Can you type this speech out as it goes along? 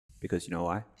Because you know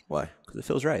why? Why? Because it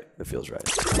feels right. It feels right.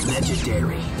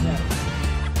 Legendary.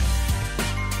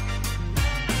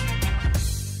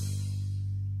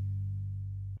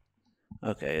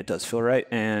 Okay, it does feel right,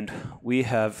 and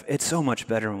it's so much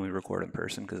better when we record in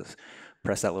person because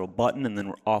press that little button and then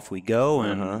we're off we go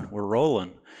and we're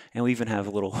rolling. And we even have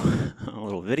a little a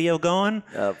little video going.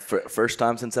 First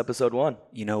time since episode 1.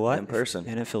 You know what? In person.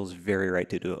 And it feels very right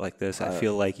to do it like this. I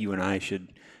feel like you and I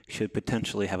should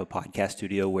potentially have a podcast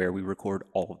studio where we record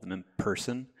all of them in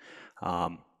person.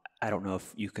 I don't know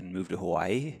if you can move to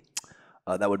Hawaii.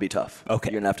 That would be tough. Okay.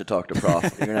 You're going to have to talk to Prof.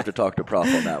 You're going to have to talk to Prof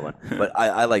on that one. But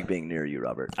I like being near you,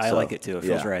 Robert. I like it too. It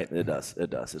feels right. It does. It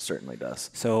does. It certainly does.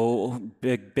 So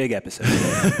big episode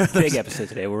today. Big episode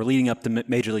today. We're leading up to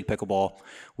Major League Pickleball.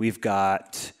 We've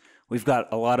got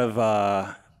a lot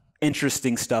of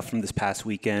interesting stuff from this past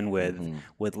weekend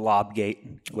with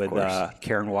Lob-gate with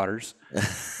Karen Waters.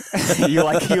 you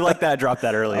like that? Drop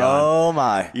that early on. Oh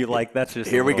my! You like that's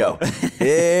just here we go.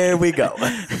 Here we go.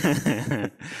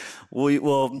 Where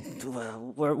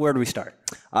do we start?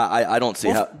 I don't see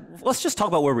how. Let's just talk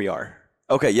about where we are.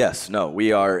 Okay. Yes. No.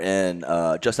 We are in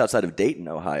just outside of Dayton,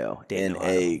 Ohio,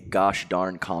 a gosh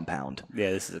darn compound.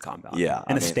 Yeah, this is a compound. Yeah,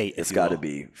 in a state. It's got to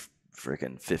be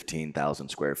freaking 15,000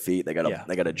 square feet. They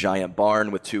got a giant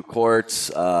barn with 2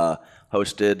 courts,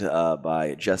 hosted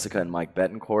by Jessica and Mike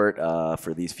Betancourt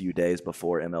for these few days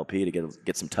before MLP to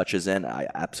get some touches in. I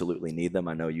absolutely need them.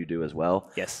 I know you do as well.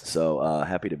 Yes. So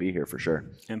happy to be here for sure.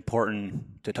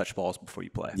 Important to touch balls before you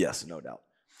play. Yes, no doubt.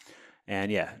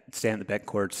 And yeah, stay in the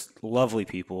Betancourts. Lovely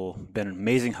people. Been an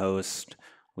amazing host.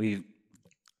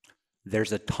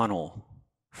 There's a tunnel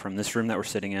from this room that we're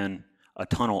sitting in, a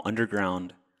tunnel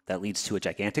underground that leads to a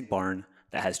gigantic barn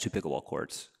that has 2 pickleball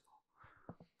courts.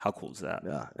 How cool is that?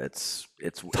 Yeah, it's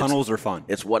tunnels are fun.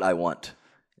 It's what I want,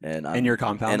 and in your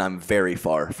compound, and I'm very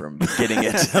far from getting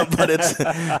it, but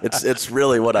it's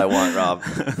really what I want, Rob.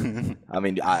 I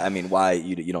mean, why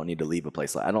you don't need to leave a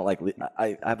place like I don't like.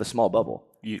 I have a small bubble.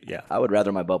 Yeah, I would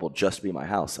rather my bubble just be my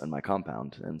house and my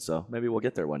compound, and so maybe we'll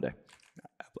get there one day.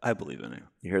 I believe in it.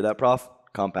 You hear that, Prof?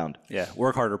 Compound. Yeah,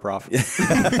 work harder, Prof.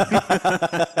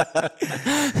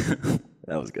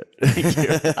 That was good. Thank you.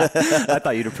 I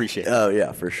thought you'd appreciate it. Oh,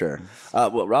 yeah, for sure.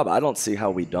 Well, Rob, I don't see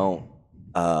how we don't.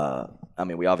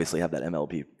 We obviously have that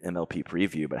MLP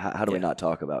preview, but how do we not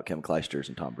talk about Kim Clijsters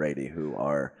and Tom Brady, who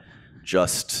are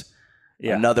just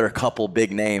another couple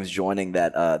big names joining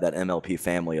that MLP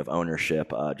family of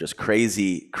ownership? Just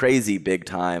crazy big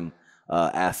time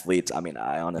athletes. I mean,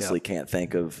 I honestly can't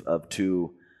think of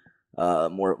 2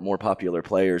 more popular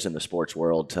players in the sports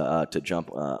world to jump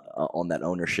on that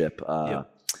ownership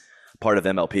part of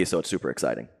MLP. So it's super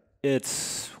exciting.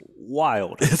 It's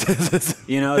wild. I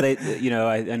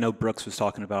know Brooks was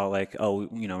talking about like, we're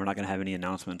not going to have any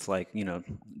announcements like,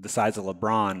 the size of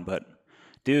LeBron, but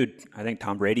dude, I think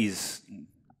Tom Brady's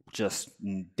just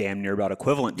damn near about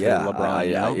equivalent to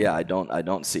LeBron. I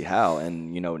don't see how.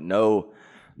 And,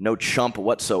 no chump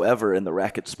whatsoever in the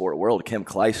racket sport world. Kim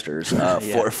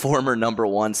Clijsters, former number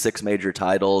 1, 6 major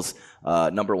titles,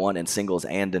 number 1 in singles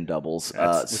and in doubles,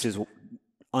 which is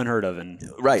unheard of in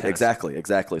right. tennis.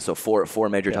 Exactly. So four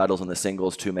major titles on the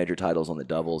singles, 2 major titles on the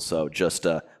doubles. So just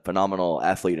a phenomenal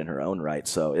athlete in her own right.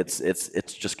 So it's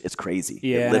crazy.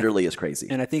 Yeah, it literally is crazy.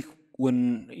 And I think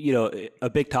when a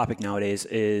big topic nowadays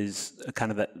is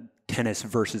kind of that tennis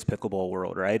versus pickleball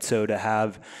world, right? So to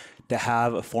have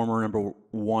a former number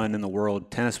 1 in the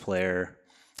world tennis player,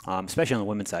 especially on the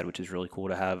women's side, which is really cool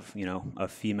to have, a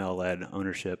female-led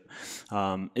ownership,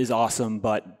 is awesome.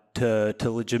 But to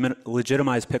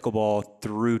legitimize pickleball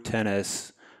through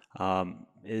tennis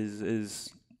is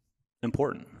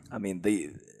important.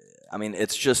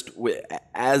 It's just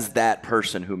as that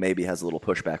person who maybe has a little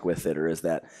pushback with it, or is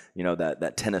that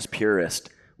that tennis purist.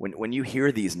 When you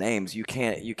hear these names, you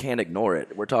can't ignore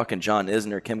it. We're talking John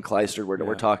Isner, Kim Clijsters.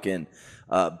 We're talking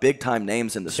big time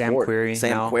names in the sport.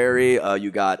 Sam Querrey.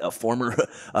 You got a former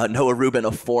Noah Rubin,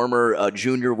 a former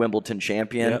junior Wimbledon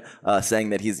champion, saying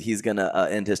that he's going to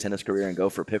end his tennis career and go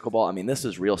for pickleball. I mean, this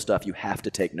is real stuff. You have to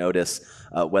take notice,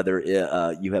 whether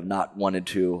you have not wanted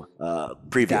to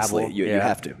previously. You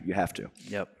have to. You have to.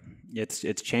 Yep.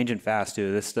 It's changing fast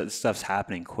too. This stuff's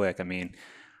happening quick. I mean,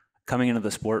 coming into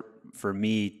the sport for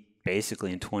me,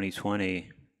 basically in 2020,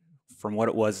 from what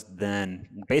it was then,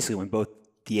 basically when both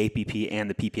the APP and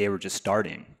the PPA were just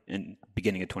starting in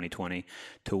beginning of 2020,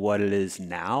 to what it is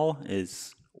now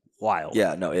is wild.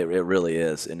 Yeah, no, it really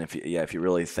is. And if you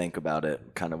really think about it,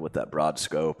 kind of with that broad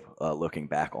scope, looking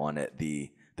back on it,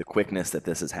 the quickness that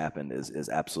this has happened is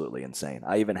absolutely insane.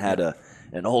 I even had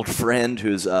an old friend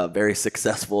who's very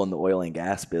successful in the oil and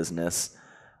gas business.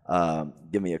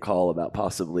 give me a call about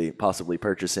possibly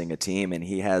purchasing a team, and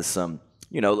he has some,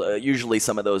 usually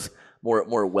some of those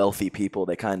more wealthy people,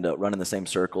 they kind of run in the same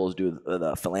circles, do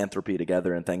the philanthropy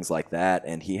together and things like that.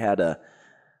 And he had a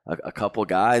couple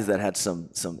guys that had some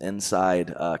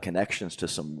inside connections to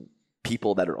some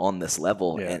people that are on this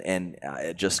level, and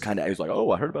it just kind of, he was like,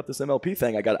 oh, I heard about this MLP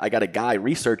thing. I got a guy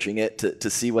researching it to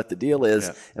see what the deal is,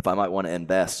 if I might want to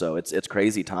invest. So it's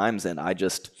crazy times, and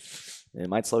it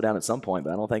might slow down at some point,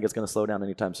 but I don't think it's going to slow down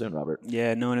anytime soon, Robert.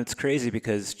 Yeah, no, and it's crazy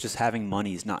because just having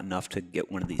money is not enough to get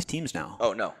one of these teams now.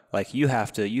 Oh no! Like you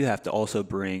have to also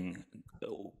bring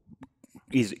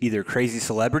either crazy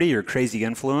celebrity or crazy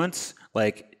influence.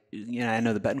 Like, I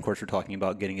know the Betancourts were talking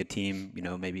about getting a team,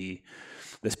 maybe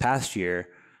this past year.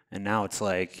 And now it's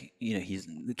like,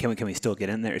 can we still get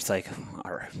in there? It's like,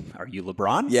 are you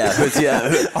LeBron?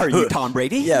 Yeah. Are you Tom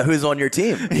Brady? Yeah, who's on your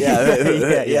team?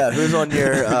 Yeah, who's on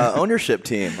your ownership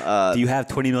team? Do you have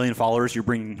 20 million followers you're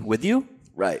bringing with you?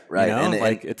 Right. And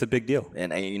it's a big deal.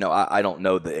 And I don't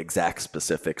know the exact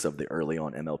specifics of the early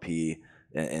on MLP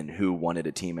and who wanted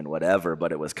a team and whatever,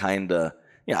 but it was kind of,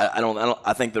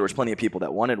 I think there was plenty of people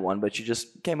that wanted one, but you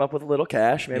just came up with a little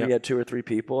cash. Maybe you had 2 or 3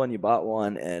 people and you bought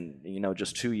one, and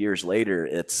just 2 years later,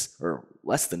 or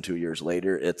less than 2 years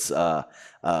later, it's the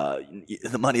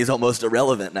money is almost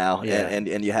irrelevant now,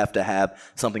 and you have to have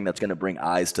something that's going to bring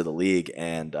eyes to the league,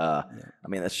 and I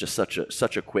mean, that's just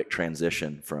such a quick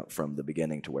transition from the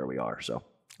beginning to where we are. So,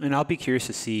 and I'll be curious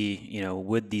to see,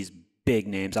 with these big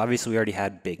names. Obviously, we already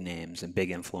had big names and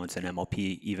big influence in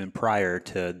MLP even prior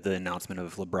to the announcement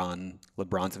of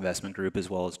LeBron's investment group, as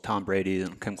well as Tom Brady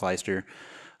and Kim Kleister.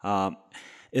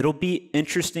 It'll be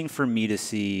interesting for me to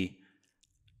see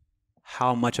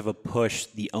how much of a push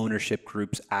the ownership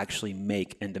groups actually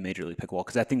make into Major League Pickleball,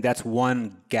 because I think that's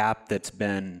one gap that's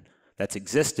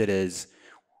existed, is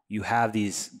you have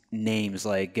these names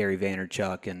like Gary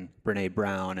Vaynerchuk and Brene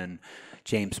Brown and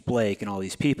James Blake and all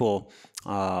these people.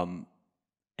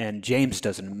 And James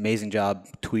does an amazing job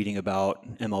tweeting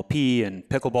about MLP and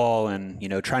pickleball,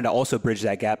 and trying to also bridge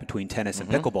that gap between tennis and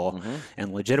pickleball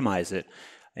and legitimize it.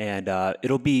 And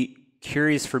it'll be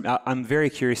curious I'm very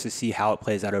curious to see how it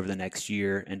plays out over the next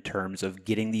year in terms of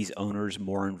getting these owners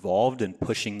more involved and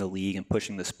pushing the league and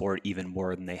pushing the sport even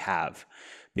more than they have.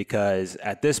 Because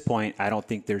at this point, I don't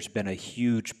think there's been a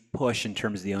huge push in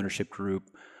terms of the ownership group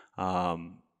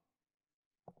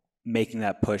making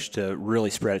that push to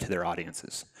really spread it to their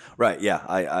audiences. Right. Yeah,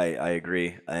 I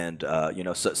agree. And,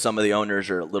 so some of the owners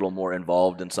are a little more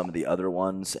involved than some of the other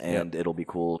ones, and it'll be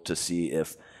cool to see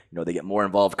if, they get more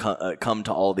involved, come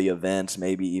to all the events,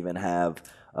 maybe even have,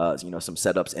 some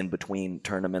setups in between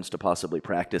tournaments to possibly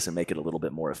practice and make it a little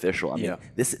bit more official. I mean,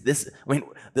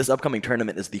 this upcoming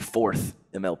tournament is the 4th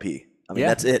MLP. I mean,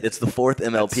 that's it. It's the 4th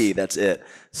MLP. That's it.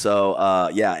 So,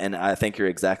 and I think you're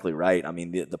exactly right. I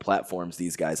mean, the platforms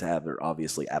these guys have are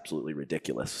obviously absolutely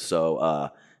ridiculous.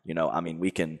 So,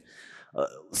 we can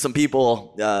some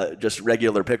people, just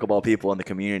regular pickleball people in the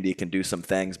community, can do some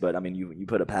things, but I mean, you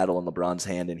put a paddle in LeBron's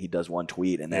hand and he does one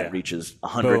tweet, and that reaches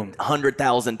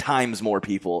 100,000 times more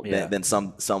people than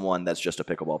someone that's just a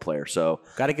pickleball player. So,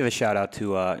 got to give a shout out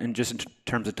to, and just in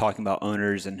terms of talking about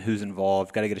owners and who's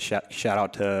involved, got to get a shout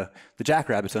out to the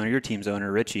Jackrabbits owner, your team's owner,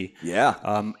 Richie. Yeah.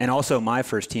 And also my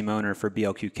first team owner for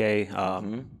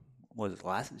BLQK. Was it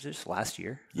last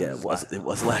year? Yeah, it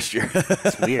was last year.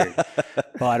 It's weird.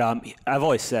 But I've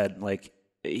always said, like,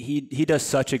 he does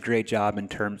such a great job in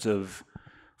terms of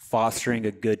fostering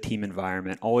a good team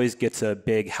environment. Always gets a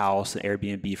big house, an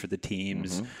Airbnb for the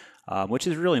teams, which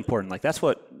is really important. Like, that's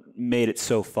what made it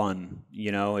so fun,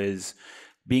 is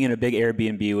being in a big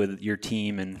Airbnb with your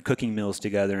team and cooking meals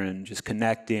together and just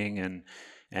connecting.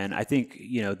 And I think,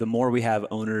 the more we have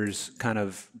owners kind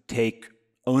of take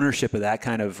ownership of that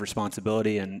kind of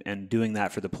responsibility and doing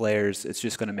that for the players, it's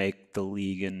just going to make the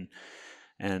league and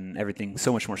everything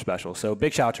so much more special. So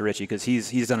big shout out to Richie, because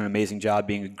he's done an amazing job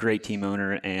being a great team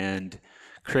owner and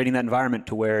creating that environment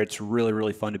to where it's really,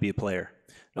 really fun to be a player.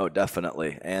 No,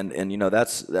 definitely. And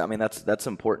that's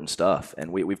important stuff.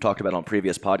 And we've talked about on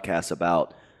previous podcasts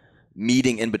about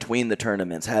meeting in between the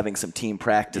tournaments, having some team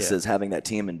practices, having that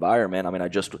team environment. I mean, I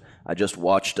just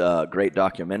watched a great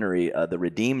documentary, The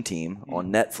Redeem Team,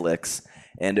 on Netflix,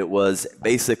 and it was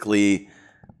basically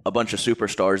a bunch of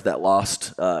superstars that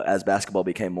lost as basketball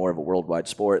became more of a worldwide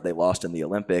sport. They lost in the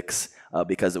Olympics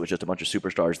because it was just a bunch of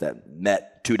superstars that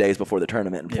met 2 days before the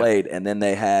tournament and played, and then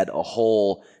they had a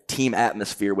whole team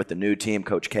atmosphere with the new team.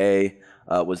 Coach K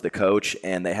was the coach,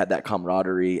 and they had that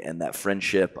camaraderie and that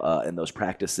friendship and those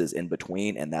practices in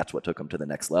between, and that's what took them to the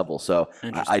next level. So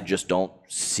I just don't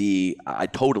see – I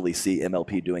totally see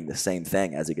MLP doing the same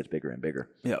thing as it gets bigger and bigger.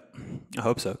 Yep. I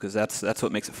hope so, because that's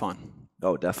what makes it fun.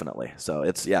 Oh, definitely. So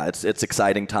it's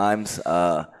exciting times.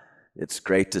 It's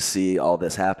great to see all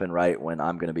this happen right when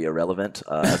I'm going to be irrelevant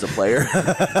as a player.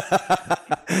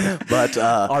 But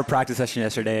our practice session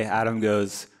yesterday, Adam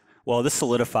goes, well, this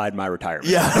solidified my retirement.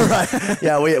 Yeah, right.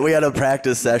 Yeah, we had a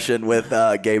practice session with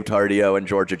Gabe Tardio and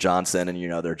Georgia Johnson,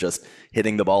 and they're just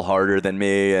hitting the ball harder than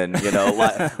me, and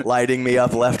lighting me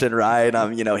up left and right.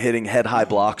 I'm hitting head high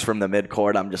blocks from the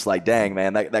midcourt. I'm just like, dang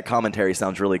man, that commentary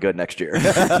sounds really good next year.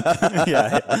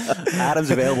 Yeah, Adam's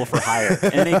available for hire.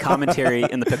 Any commentary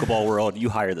in the pickleball world, you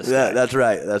hire this guy. Yeah, that's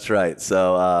right. That's right.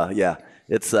 So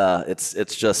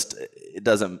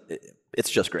it's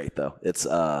just great though. It's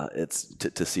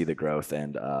to see the growth,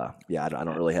 and I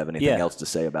don't really have anything else to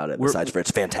say about it besides for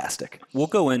it's fantastic. We'll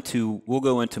go into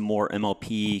more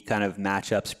MLP kind of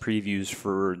matchups previews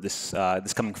for this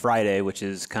coming Friday, which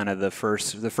is kind of the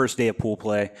first day of pool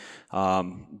play.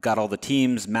 Got all the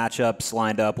teams matchups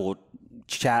lined up. We'll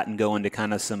chat and go into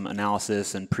kind of some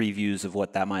analysis and previews of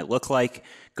what that might look like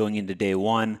going into day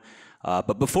one.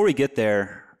 But before we get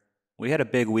there, we had a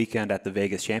big weekend at the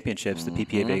Vegas Championships, the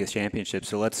PPA Vegas Championships.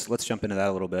 So let's jump into that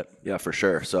a little bit. Yeah, for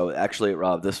sure. So actually,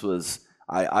 Rob, this was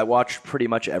I watched pretty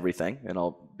much everything, and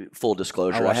full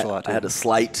disclosure, I had a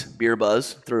slight beer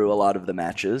buzz through a lot of the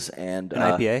matches, and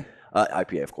IPA,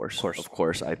 IPA, of course,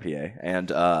 IPA,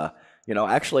 and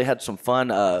actually had some fun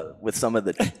with some of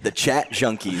the chat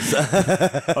junkies.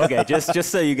 Okay, just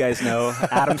so you guys know,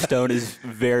 Adam Stone is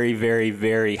very, very,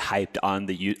 very hyped on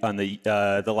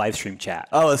the live stream chat.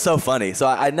 Oh, it's so funny. So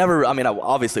I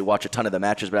obviously watch a ton of the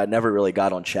matches, but I never really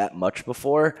got on chat much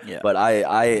before. Yeah. But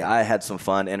I had some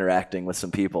fun interacting with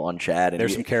some people on chat. And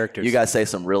there's some characters. You guys say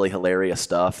some really hilarious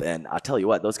stuff, and I tell you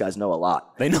what, those guys know a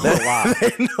lot. They know a lot.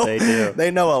 They do.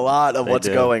 They know a lot of what's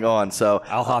going on. So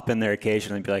I'll hop in there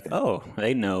occasionally and be like, oh,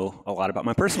 they know a lot about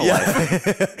my personal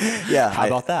life. Yeah. How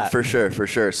about that? For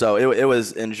sure. So it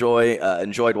was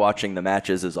enjoyed watching the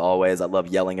matches as always. I love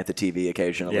yelling at the TV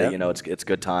occasionally. Yep. It's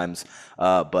good times.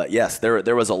 But yes,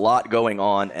 there was a lot going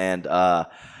on, and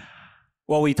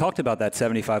well, we talked about that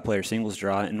 75-player singles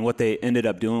draw, and what they ended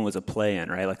up doing was a play-in,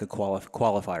 right? Like a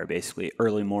qualifier, basically.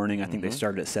 Early morning, I think they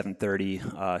started at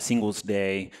 7:30, singles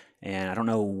day, and I don't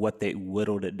know what they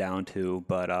whittled it down to,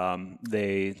 but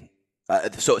they...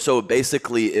 So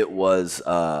basically it was,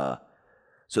 so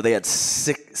they had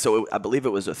six, so I believe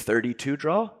it was a 32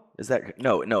 draw? Is that,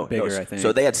 no. Bigger, I think.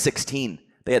 So they had 16.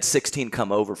 They had 16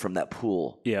 come over from that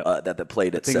pool that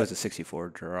played at. I think it was a 64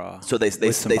 draw. So they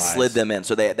slid them in.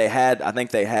 So they had, I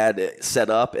think they had it set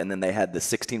up, and then they had the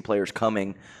 16 players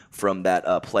coming from that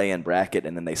play-in bracket,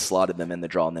 and then they slotted them in the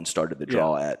draw and then started the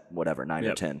draw at whatever, 9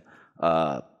 or 10.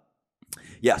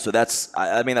 Yeah, so that's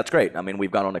great. I mean,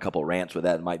 we've gone on a couple rants with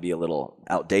that. It might be a little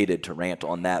outdated to rant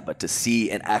on that, but to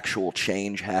see an actual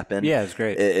change happen, it's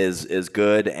great. Is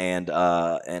good, and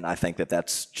I think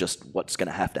that's just what's going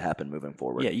to happen moving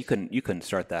forward. Yeah, you couldn't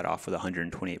start that off with a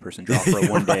 128-person draw for a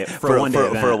one day for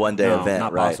a one day event.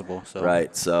 Not right? Possible. So.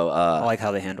 Right. So I like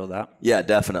how they handled that. Yeah,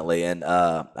 definitely. And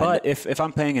but if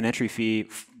I'm paying an entry fee,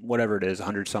 whatever it is,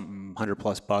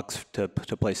 $100+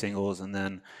 to play singles, and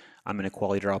then I'm in a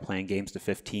quality draw playing games to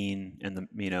 15, and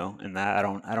and that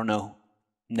I don't know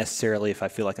necessarily if I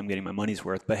feel like I'm getting my money's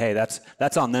worth. But hey, that's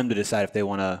on them to decide if they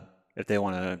want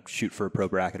to shoot for a pro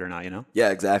bracket or not.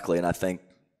 Yeah, exactly. And I think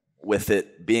with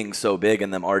it being so big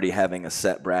and them already having a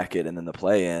set bracket and then the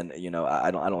play-in,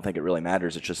 I don't think it really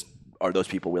matters. It's just, are those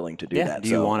people willing to do that? Do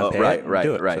you want to pay? Right.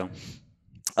 Do it, So.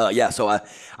 So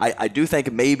I do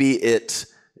think maybe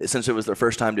since it was their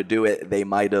first time to do it, they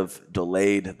might have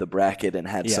delayed the bracket and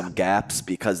had some gaps,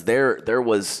 because there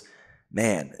was,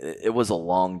 man, it was a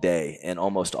long day in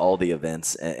almost all the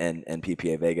events in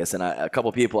PPA Vegas. And a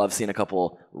couple people, I've seen a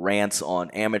couple rants on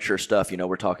amateur stuff.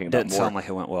 We're talking about Didn't sound like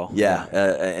it went well. Yeah,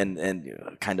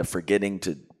 and kind of forgetting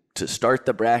to start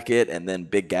the bracket, and then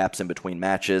big gaps in between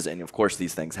matches. And of course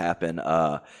these things happen.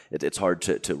 It's hard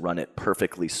to run it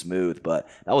perfectly smooth, but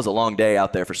that was a long day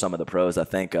out there for some of the pros. I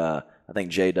think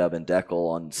J-Dub and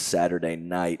Deckel on Saturday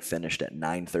night finished at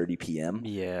 9:30 p.m.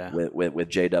 Yeah. With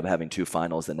J-Dub having two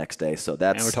finals the next day. So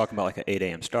that's... And we're talking about like an 8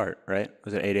 a.m. start, right?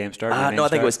 Was it 8 a.m. start? No, I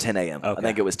think it was 10 a.m. Okay. I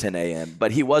think it was 10 a.m.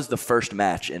 But he was the first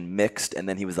match in mixed, and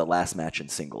then he was the last match in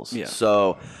singles. Yeah.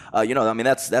 So,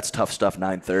 that's tough stuff,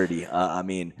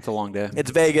 9:30. It's a long day.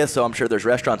 It's Vegas, so I'm sure there's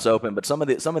restaurants open, but some of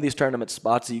these tournament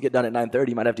spots, you get done at 9:30,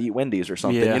 you might have to eat Wendy's or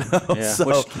something. Yeah. So,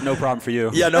 which, no problem for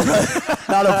you. Yeah, no problem.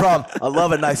 Not a problem. I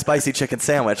love a nice spicy chicken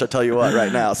sandwich. I'll tell you what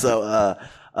right now. So,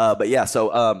 but yeah,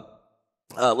 so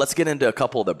let's get into a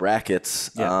couple of the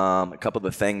brackets, a couple of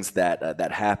the things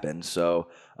that happened. So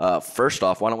first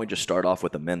off, why don't we just start off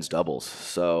with the men's doubles?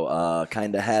 So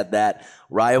kind of had that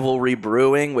rivalry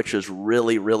brewing, which is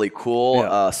really, really cool.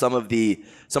 Yeah. Some of the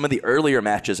earlier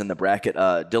matches in the bracket,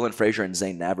 Dylan Frazier and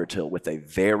Zane Navratil with a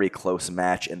very close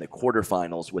match in the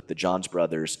quarterfinals with the Johns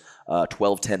brothers,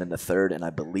 12-10 in the third, and I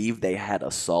believe they had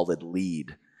a solid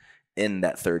lead in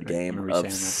that third game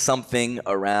of something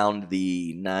around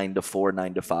the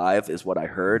 9-4, 9-5 is what I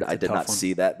heard. I did not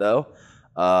see that though.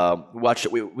 Watched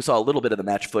it. We saw a little bit of the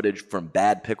match footage from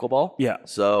Bad Pickleball. Yeah.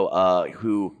 So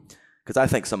because I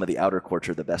think some of the outer courts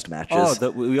are the best matches.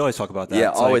 Oh, we always talk about that. Yeah,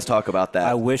 always talk about that.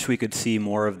 I wish we could see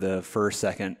more of the first,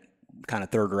 second, kind of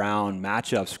third round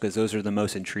matchups because those are the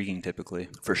most intriguing typically.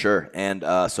 For sure. And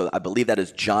so I believe that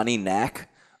is Johnny Knack,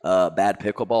 Bad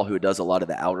Pickleball, who does a lot of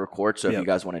the outer court. So if you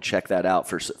guys want to check that out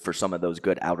for some of those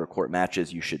good outer court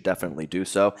matches, you should definitely do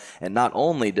so. And not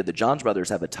only did the Johns brothers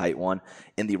have a tight one,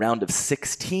 in the round of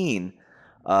 16,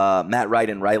 Matt Wright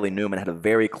and Riley Newman had a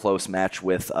very close match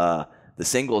with the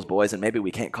singles boys, and maybe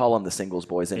we can't call them the singles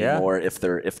boys anymore if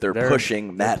they're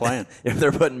pushing Matt, if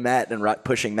they're putting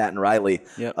pushing Matt and Riley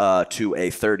to a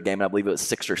third game. And I believe it was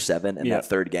 6 or 7 in that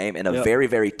third game, and a very,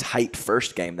 very tight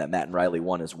first game that Matt and Riley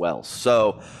won as well.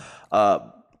 So.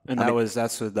 And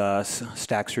that's with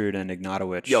Staxrud and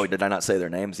Ignatowicz. Yo, did I not say their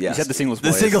names? Yes. You said the singles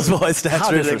boys. The singles boys. How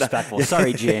disrespectful.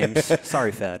 Sorry, James.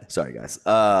 Sorry, Fed. Sorry, guys.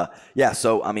 Yeah,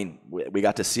 so, I mean, we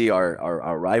got to see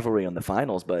our rivalry in the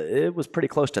finals, but it was pretty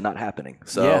close to not happening.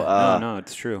 So no,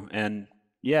 it's true. And,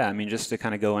 yeah, I mean, just to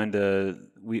kind of go into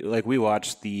we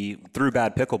watched through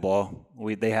Bad Pickleball,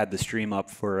 they had the stream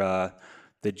up for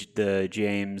the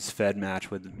James Fed match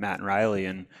with Matt and Riley,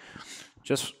 and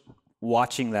just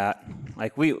watching that,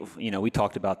 like we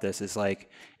talked about this, is like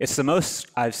it's the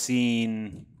most I've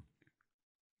seen.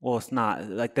 Well, it's not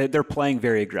like they're playing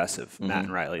very aggressive, Matt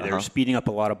and Riley. They're speeding up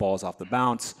a lot of balls off the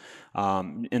bounce.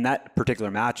 In that particular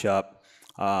matchup,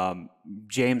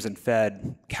 James and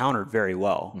Fed countered very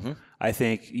well. I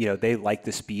think they like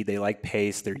the speed, they like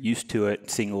pace, they're used to it.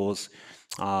 Singles,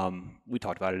 we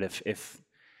talked about it. If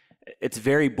it's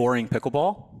very boring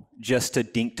pickleball just to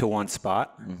dink to one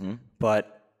spot,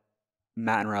 but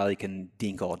Matt and Riley can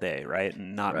dink all day, right,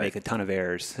 and not make a ton of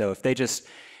errors. So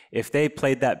if they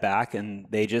played that back and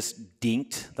they just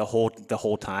dinked the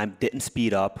whole time, didn't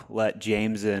speed up, let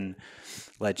James and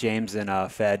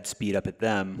Fed speed up at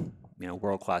them,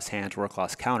 world class hands, world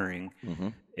class countering,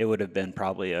 it would have been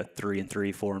probably a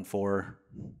 3-3, 4-4,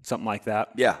 something like that.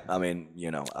 Yeah, I mean,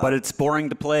 but it's boring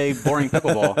to play, boring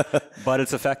pickleball, but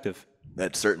it's effective.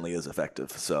 That certainly is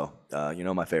effective. So,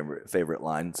 my favorite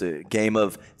line. It's a game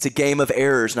of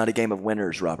errors, not a game of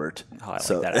winners, Robert. Oh, I like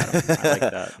that, Adam. I like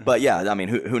that. But yeah, I mean,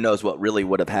 who knows what really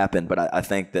would have happened? But I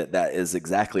think that is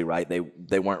exactly right.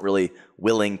 They weren't really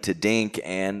willing to dink,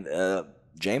 and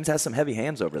James has some heavy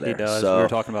hands over there. He does. So, we were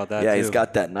talking about that. Yeah, too. He's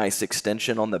got that nice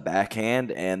extension on the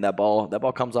backhand, and that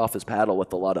ball comes off his paddle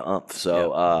with a lot of oomph.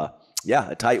 So,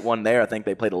 a tight one there. I think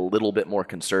they played a little bit more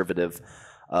conservative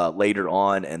later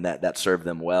on, and that served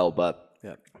them well. But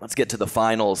let's get to the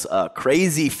finals.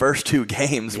 Crazy first two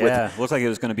games. Looked like it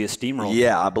was going to be a steamroll.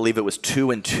 Yeah, I believe it was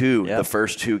 2-2 the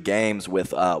first two games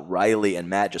with Riley and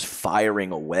Matt just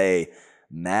firing away.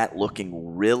 Matt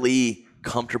looking really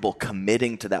comfortable,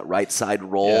 committing to that right side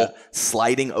roll,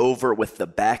 sliding over with the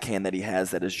backhand that he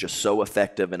has that is just so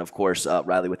effective. And, of course,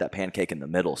 Riley with that pancake in the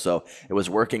middle. So it was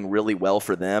working really well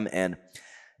for them, and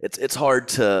it's hard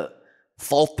to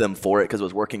fault them for it because it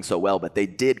was working so well, but they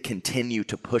did continue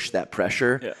to push that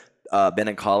pressure. Ben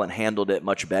and Colin handled it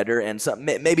much better, and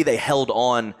maybe they held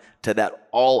on to that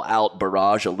all-out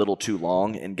barrage a little too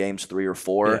long in games 3 or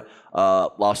 4.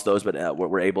 Lost those, but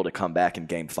were able to come back in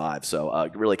game 5. So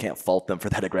really can't fault them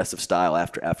for that aggressive style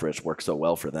after it's worked so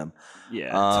well for them.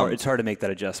 Yeah, it's hard to make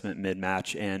that adjustment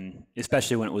mid-match, and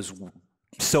especially when it was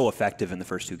so effective in the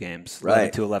first two games,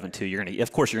 right? 11-2, 11-2.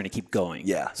 Of course, you're gonna keep going.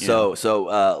 Yeah. So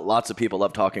lots of people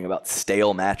love talking about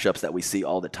stale matchups that we see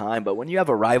all the time, but when you have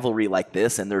a rivalry like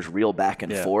this and there's real back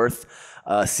and forth,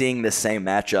 seeing this same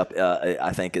matchup,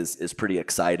 I think is pretty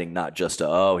exciting. Not just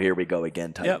here we go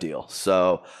again type deal.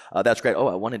 So that's great.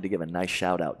 I wanted to give a nice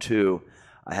shout out too.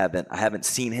 I haven't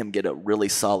seen him get a really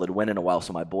solid win in a while.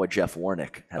 So my boy Jeff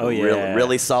Warnick had a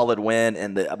really solid win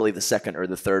in I believe the second or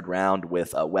the third round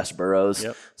with Wes Burrows.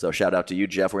 So shout out to you,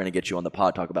 Jeff. We're gonna get you on the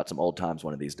pod, talk about some old times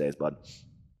one of these days, bud.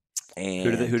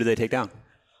 And who do they take down?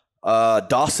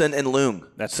 Dawson and Loong.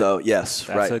 That's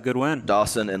a good win.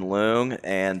 Dawson and Loong,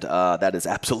 and that is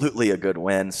absolutely a good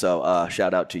win. So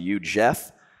shout out to you,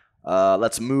 Jeff.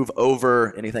 Let's move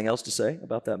over. Anything else to say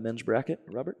about that men's bracket,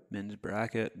 Robert? Men's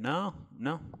bracket? No.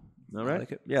 All right. I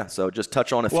like it. Yeah. So just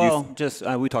touch on a few. Well, just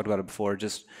we talked about it before.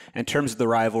 Just in terms of the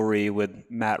rivalry with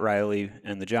Matt Riley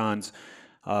and the Johns,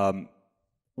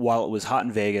 while it was hot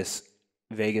in Vegas,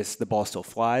 the ball still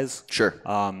flies. Sure.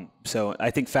 So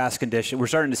I think we're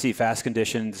starting to see fast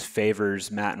conditions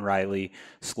favors Matt and Riley.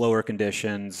 Slower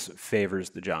conditions favors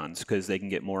the Johns because they can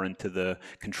get more into the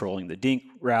controlling the dink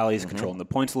rallies, controlling the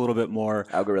points a little bit more.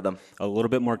 Algorithm. A little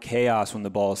bit more chaos when the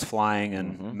ball is flying,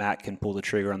 and Matt can pull the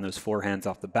trigger on those forehands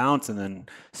off the bounce and then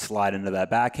slide into that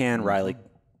backhand. Riley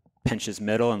pinches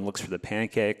middle and looks for the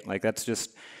pancake. Like that's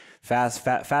just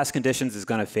fast conditions is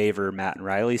going to favor Matt and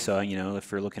Riley. So,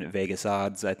 if you're looking at Vegas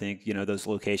odds, I think, those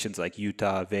locations like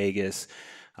Utah, Vegas,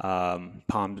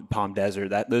 Palm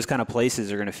Desert, those kind of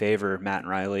places are going to favor Matt and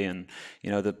Riley. And,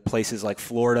 the places like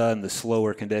Florida and the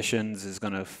slower conditions is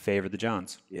going to favor the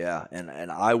Johns. Yeah.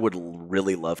 And I would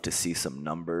really love to see some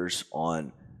numbers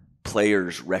on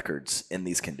players' records in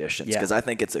these conditions because I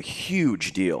think it's a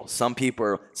huge deal. Some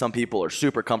people are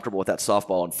super comfortable with that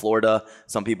softball in Florida.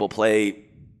 Some people play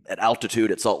at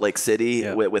altitude at Salt Lake City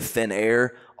with thin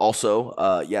air also.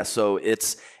 So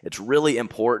it's really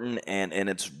important and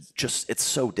it's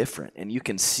so different. And you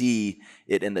can see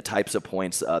it in the types of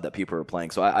points that people are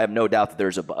playing. So I have no doubt that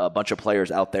there's a bunch of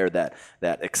players out there that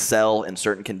excel in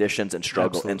certain conditions and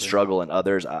struggle in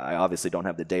others. I obviously don't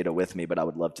have the data with me, but I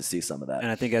would love to see some of that.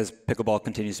 And I think as pickleball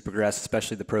continues to progress,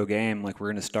 especially the pro game, like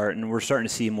we're starting to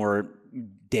see more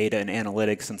data and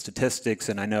analytics and statistics.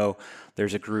 And I know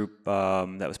there's a group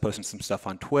that was posting some stuff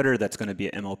on Twitter that's going to be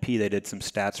at MLP. They did some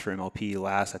stats for MLP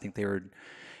last. I think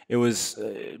it was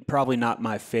probably not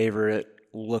my favorite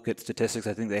look at statistics.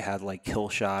 I think they had like kill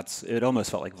shots. It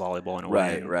almost felt like volleyball in a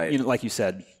way. Right. Like you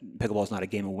said, pickleball is not a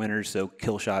game of winners, so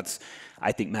kill shots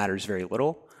I think matters very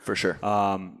little. For sure.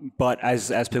 But as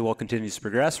pickleball continues to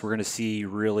progress, we're going to see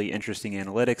really interesting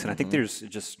analytics. And I think there's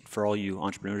just for all you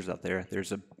entrepreneurs out there,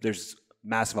 there's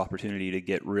massive opportunity to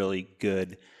get really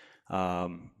good,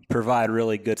 provide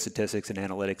really good statistics and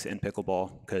analytics in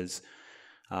pickleball because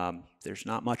there's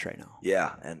not much right now.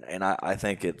 Yeah, and I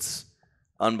think it's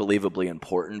unbelievably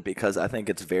important because I think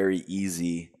it's very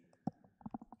easy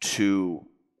to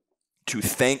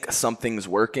think something's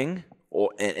working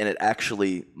and it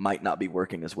actually might not be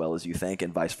working as well as you think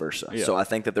and vice versa. Yeah. So I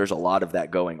think that there's a lot of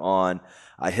that going on.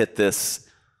 I hit this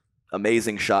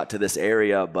amazing shot to this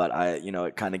area, but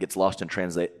it kind of gets lost in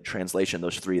translation,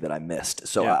 those three that I missed.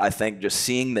 So I think just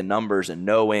seeing the numbers and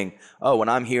knowing, when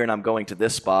I'm here and I'm going to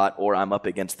this spot or I'm up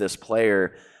against this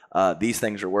player, these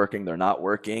things are working, they're not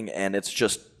working, and it's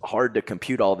just hard to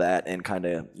compute all that and kind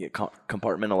of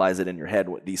compartmentalize it in your head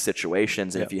with these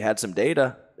situations. And if you had some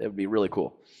data, it would be really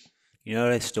cool. You know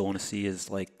what I still want to see is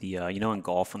like the in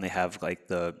golf when they have like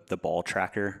the ball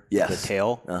tracker, the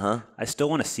tail. I still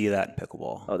want to see that in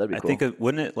pickleball. Oh, that'd be cool. I think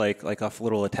wouldn't it like off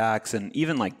little attacks and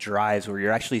even like drives where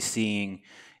you're actually seeing.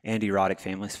 Andy Roddick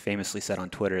famously said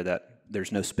on Twitter that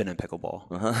there's no spin in pickleball.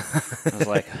 I was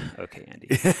like, okay, Andy.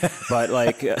 But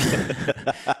like,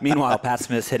 meanwhile, Pat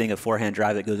Smith's hitting a forehand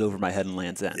drive that goes over my head and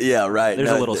lands in. Yeah, right. There's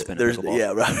a little spin in pickleball.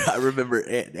 Yeah, right. I remember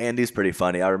Andy's pretty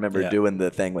funny. I remember doing the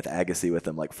thing with Agassi with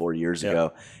him like 4 years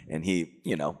ago, and he,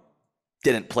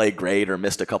 didn't play great or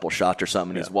missed a couple shots or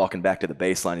something. And he's walking back to the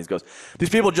baseline. He goes, "These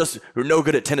people just who are no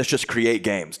good at tennis just create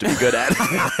games to be good at."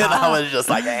 And I was just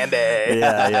like, Andy.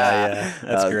 Yeah.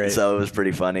 That's great. So it was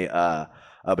pretty funny.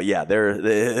 But yeah,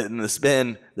 the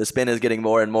spin is getting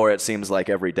more and more, it seems like,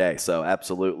 every day. So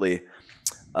absolutely.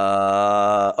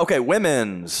 Okay,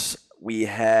 women's. We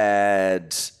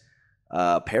had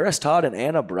Paris Todd and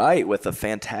Anna Bright with a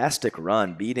fantastic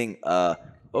run, beating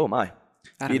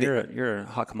Adam, you're a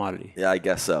hot commodity. Yeah, I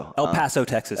guess so. El Paso,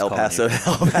 Texas. El Paso,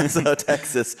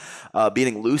 Texas,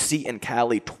 beating Lucy and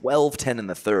Callie 12-10 in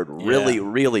the third.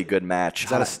 Really good match.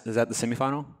 Is that the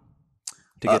semifinal?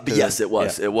 Yes, it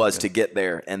was. It was to get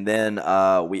there. And then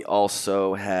we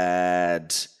also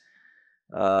had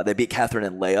they beat Catherine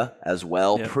and Leah as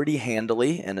well, pretty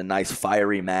handily, in a nice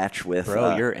fiery match with.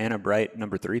 Bro, your Anna Bright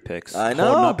number 3 picks. I know,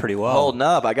 holding up pretty well. Holding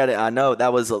up. I know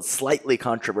that was slightly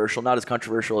controversial, not as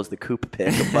controversial as the Coop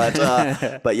pick,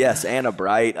 but yes, Anna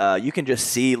Bright. You can just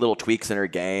see little tweaks in her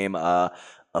game.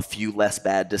 A few less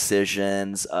bad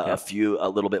decisions, a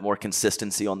little bit more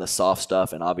consistency on the soft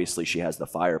stuff, and obviously she has the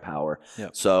firepower.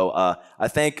 Yep. So I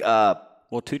think.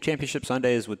 2 championship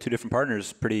Sundays with 2 different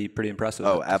partners, pretty impressive.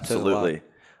 Oh, absolutely.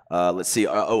 Let's see.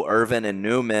 Irvin and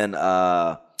Newman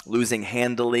losing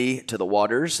handily to the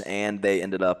Waters, and they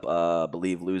ended up, I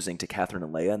believe, losing to Catherine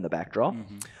and Leah in the back draw.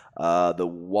 The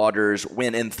Waters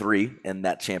win in 3 in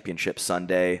that championship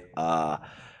Sunday.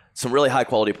 some really high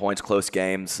quality points, close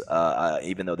games.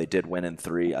 Even though they did win in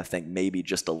 3, I think maybe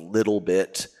just a little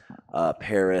bit.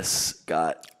 Paris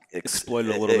got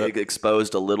exploited a little bit,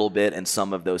 exposed a little bit in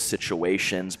some of those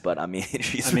situations. But I mean,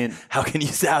 how can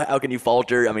you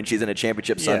falter? I mean, she's in a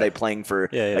championship Sunday playing for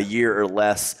a year or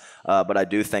less. But I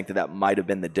do think that might have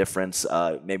been the difference.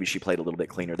 Maybe she played a little bit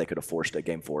cleaner. They could have forced a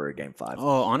game 4 or a game 5.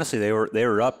 Oh, honestly, they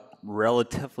were up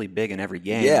relatively big in every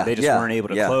game. They just weren't able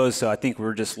to close. So I think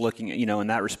we're just looking at, in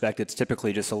that respect, it's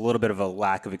typically just a little bit of a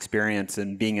lack of experience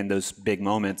and being in those big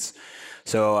moments.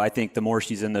 So I think the more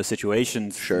she's in those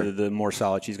situations, the more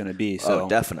solid she's going to be. So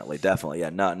definitely.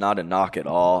 Yeah, not a knock at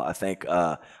all. I think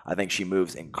she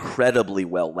moves incredibly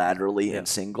well laterally in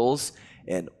singles,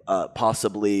 and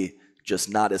possibly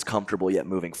just not as comfortable yet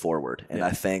moving forward. And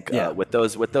I think with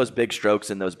those big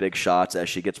strokes and those big shots, as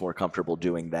she gets more comfortable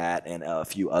doing that and a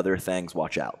few other things,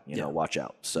 watch out. Watch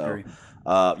out. So.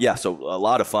 So a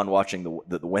lot of fun watching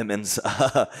the women's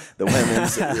the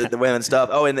women's stuff.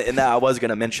 Oh, and that I was going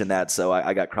to mention that, so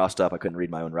I got crossed up. I couldn't read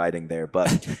my own writing there. But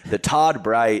the Todd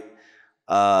Bright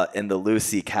and the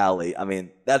Lucy Callie. I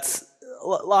mean, that's a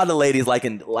lot of ladies like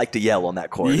to yell on that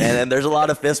court, and there's a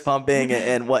lot of fist pumping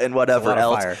and whatever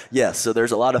else. Yes, yeah, so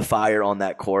there's a lot of fire on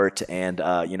that court, and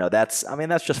that's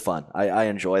just fun. I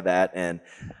enjoy that, and.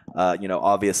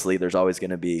 Obviously there's always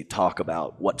going to be talk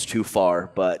about what's too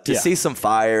far, but to see some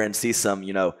fire and see some,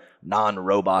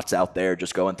 non-robots out there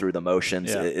just going through the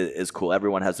motions is cool.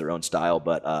 Everyone has their own style,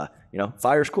 but,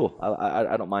 fire's cool.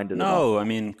 I don't mind it at all. No, I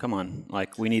mean, come on.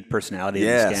 Like, we need personality in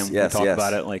this game. We talk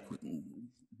about it. Like,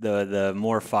 the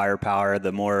more firepower,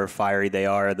 the more fiery they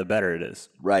are, the better it is.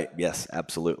 Right. Yes,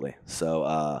 absolutely.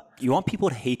 So you want people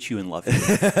to hate you and love you.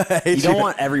 You don't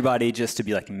want everybody just to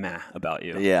be like meh about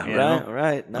you. Yeah.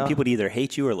 Right. No. Want people to either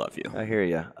hate you or love you. I hear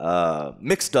you.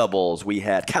 Mixed doubles. We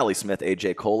had Callie Smith,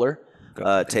 AJ Kohler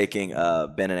taking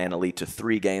Ben and Annalie to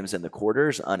 3 games in the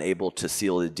quarters, unable to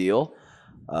seal the deal.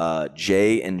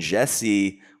 Jay and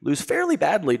Jesse lose fairly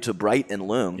badly to Bright and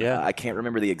Leung. Yeah. I can't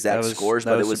remember the exact scores,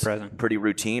 but it was pretty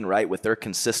routine, right, with their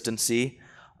consistency.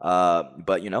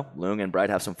 But Leung and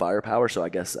Bright have some firepower, so I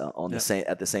guess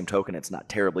at the same token, it's not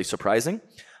terribly surprising.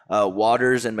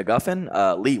 Waters and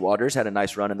McGuffin. Lee Waters had a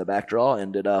nice run in the back draw,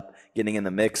 ended up getting in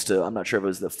the mix to, I'm not sure if it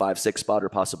was the 5-6 spot or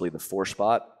possibly the 4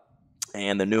 spot.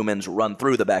 And the Newmans run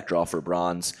through the back draw for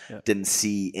bronze. Didn't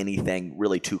see anything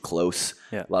really too close.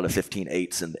 A lot of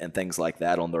 15-8s and things like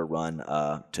that on their run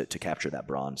to capture that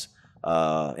bronze.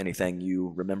 Anything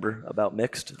you remember about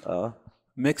mixed?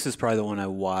 Mixed is probably the one I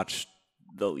watched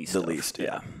the least.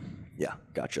 Yeah,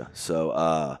 gotcha.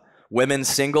 So women's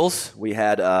singles, we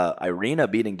had Irina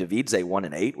beating Davidze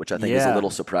 1-8, which I think is a little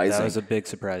surprising. That was a big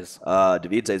surprise.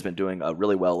 Davidze's been doing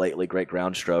really well lately. Great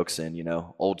ground strokes, and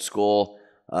old school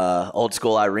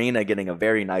Irina getting a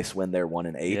very nice win there,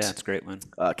 1-8. Yeah, it's a great win.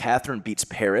 Catherine beats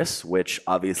Paris, which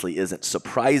obviously isn't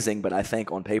surprising, but I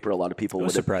think on paper a lot of people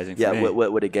would surprising.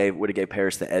 Would have gave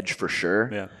Paris the edge for sure.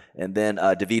 Yeah. And then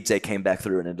Davidze came back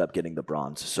through and ended up getting the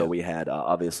bronze. So we had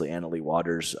obviously Annalie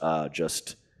Waters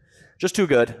just too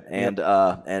good,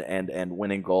 and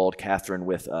winning gold. Catherine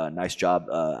with a nice job.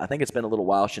 I think it's been a little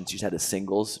while since she's had a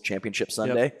singles championship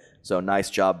Sunday, so nice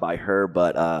job by her.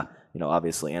 But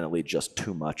obviously Annalie just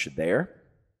too much there.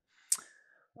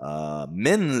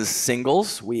 Men's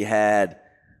singles, we had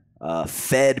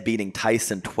Fed beating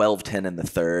Tyson 12-10 in the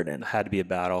third, and it had to be a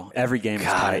battle. Every game was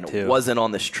tight too. It wasn't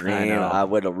on the stream. I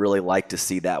would have really liked to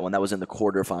see that one. That was in the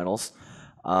quarterfinals.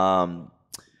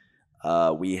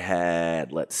 We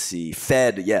had,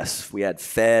 Fed. Yes, we had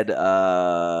Fed.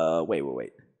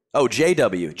 Wait. Oh,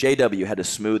 JW. JW had a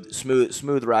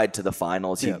smooth ride to the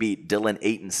finals. He beat Dylan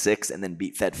 8-6 and then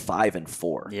beat Fed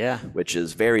 5-4. Yeah, which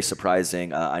is very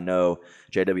surprising. I know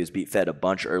JW's beat Fed a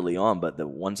bunch early on, but the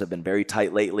ones have been very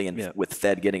tight lately, and with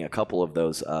Fed getting a couple of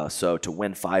those. So to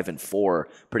win 5-4,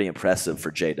 pretty impressive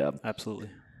for JW. Absolutely.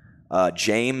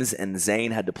 James and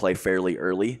Zane had to play fairly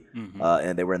early,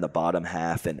 and they were in the bottom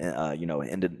half, and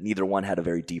neither one had a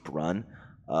very deep run.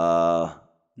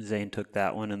 Zane took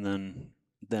that one, and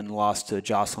then lost to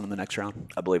Jocelyn in the next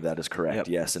round. I believe that is correct.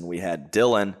 Yes, and we had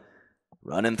Dylan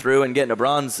running through and getting a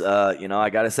bronze. I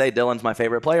got to say, Dylan's my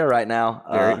favorite player right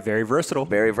now. Very versatile.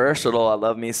 Very versatile. I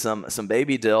love me some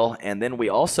baby Dill. And then we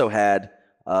also had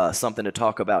something to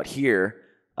talk about here.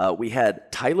 We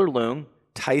had Tyler Leung,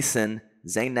 Tyson,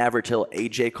 Zane Navratil,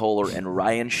 AJ Kohler, and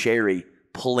Ryan Sherry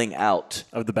pulling out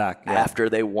of the back after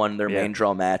they won their main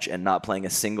draw match and not playing a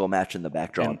single match in the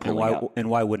back draw and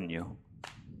why wouldn't you?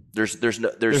 There's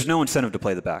no incentive to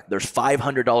play the back. There's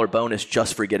 $500 bonus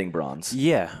just for getting bronze.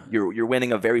 Yeah, you're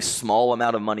winning a very small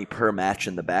amount of money per match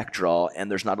in the back draw, and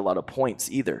there's not a lot of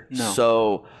points either. No.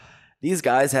 So these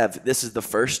guys this was the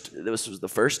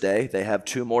first day. They have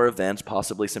 2 more events,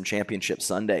 possibly some championship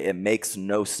Sunday. It makes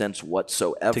no sense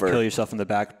whatsoever. To kill yourself in the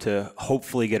back to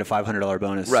hopefully get a $500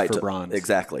 bonus for bronze.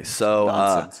 Exactly.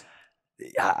 So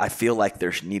I feel like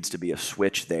there needs to be a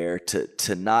switch there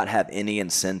to not have any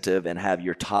incentive and have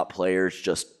your top players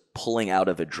just pulling out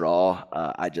of a draw.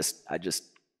 I just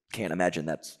can't imagine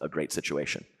that's a great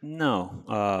situation.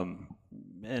 No.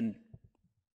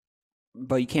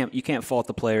 But you can't fault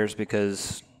the players,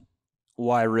 because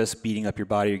why risk beating up your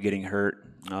body or getting hurt,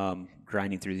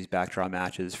 grinding through these backdraw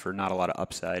matches for not a lot of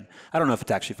upside? I don't know if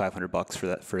it's actually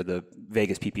 $500 for the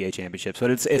Vegas PPA Championships, but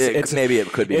maybe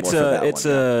it could be more for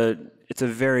that it's a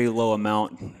very low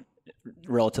amount,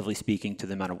 relatively speaking, to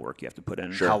the amount of work you have to put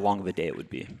in, how long of a day it would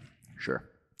be. Sure.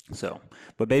 So,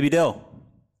 but Baby Dill,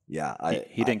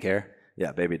 he didn't care.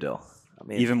 Yeah, Baby Dill. I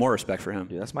mean, even more respect for him.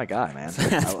 Dude, that's my guy, man.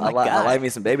 I like me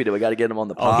some Baby Dill. We got to get him on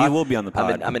the pod. Oh, he will be on the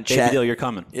pod. I'm in Baby Dill, you're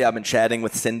coming. Yeah, I've been chatting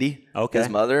with Cindy, his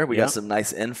mother. We got some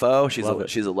nice info. She's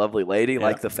a lovely lady,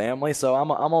 like the family. So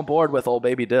I'm on board with old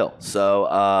Baby Dill.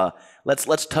 So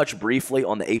let's touch briefly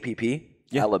on the APP,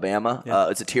 Alabama.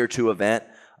 It's a Tier 2 event.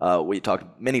 We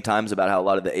talked many times about how a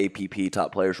lot of the APP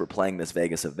top players were playing this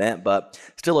Vegas event, but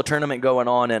still a tournament going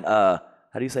on in, how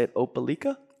do you say it,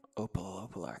 Opelika?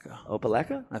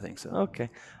 Opelika? I think so. Okay.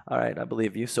 All right. I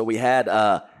believe you. So we had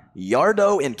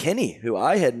Yardo and Kenny, who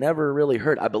I had never really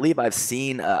heard. I believe I've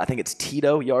seen, I think it's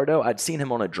Tito Yardo. I'd seen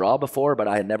him on a draw before, but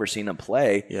I had never seen him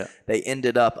play. Yeah. They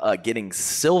ended up getting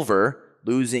silver,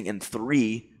 losing in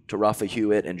 3 to Rafa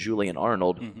Hewitt and Julian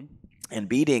Arnold, and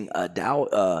beating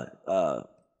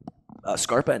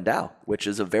Scarpa and Dow, which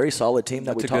is a very solid team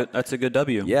That's a good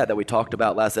W. Yeah, that we talked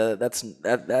about last.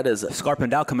 That is Scarpa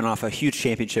and Dow coming off a huge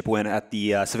championship win at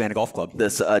the Savannah Golf Club.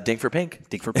 This Dink for Pink.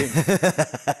 Dink for Pink.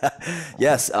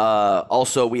 Yes.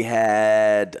 Also, we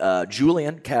had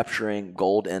Julian capturing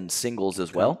gold in singles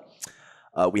as well.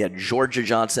 We had Georgia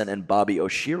Johnson and Bobby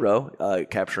Oshiro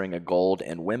capturing a gold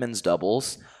in women's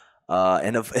doubles.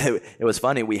 And it was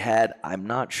funny. We had, I'm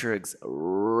not sure,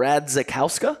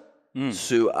 Radzikowska.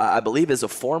 Who I believe is a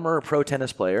former pro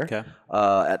tennis player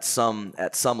at some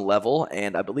level,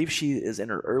 and I believe she is in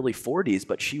her early 40s,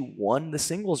 but she won the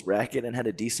singles bracket and had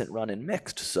a decent run in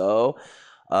mixed. So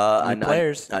I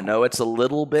know it's a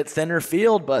little bit thinner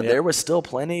field, but there was still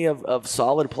plenty of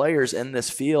solid players in this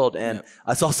field. And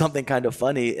I saw something kind of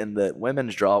funny in the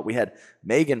women's draw. We had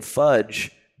Megan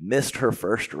Fudge missed her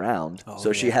first round,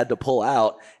 so she had to pull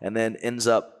out, and then ends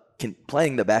up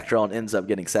playing the back draw and ends up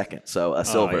getting second, so a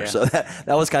silver. So that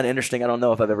was kind of interesting. I don't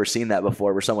know if I've ever seen that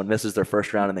before, where someone misses their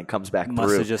first round and then comes back through.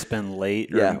 Must have just been late.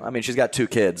 Yeah, I mean, she's got 2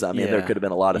 kids. I mean, there could have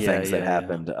been a lot of things that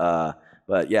happened.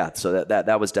 But yeah, so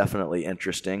that was definitely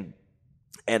interesting.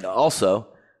 And also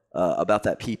about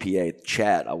that PPA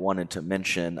chat, I wanted to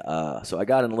mention. So I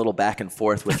got in a little back and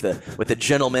forth with the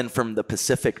gentleman from the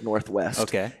Pacific Northwest.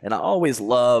 Okay, and I always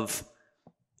love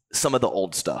some of the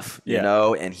old stuff, you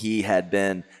know, and he had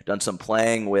done some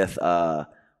playing with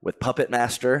Puppet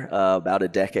Master about a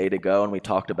decade ago, and we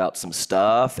talked about some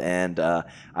stuff. And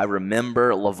I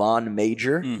remember Levon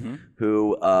Major,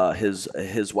 who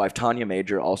his wife Tanya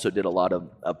Major also did a lot of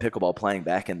pickleball playing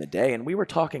back in the day, and we were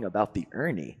talking about the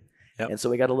Ernie. And so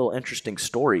we got a little interesting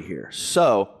story here.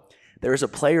 So there's a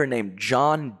player named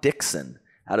John Dixon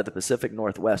out of the Pacific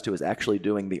Northwest who was actually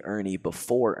doing the Ernie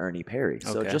before Ernie Perry.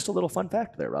 So just a little fun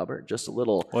fact there, Robert. Just a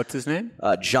little. What's his name?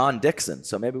 John Dixon.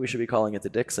 So maybe we should be calling it the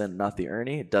Dixon, not the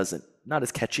Ernie. It doesn't. Not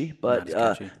as catchy, but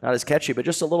not as catchy. But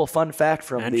just a little fun fact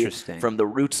from the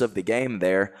roots of the game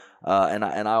there. And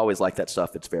I always like that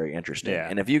stuff. It's very interesting. Yeah.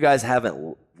 And if you guys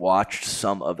haven't watched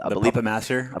some of, I believe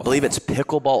it's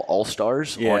Pickleball All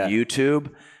Stars on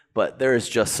YouTube. But there is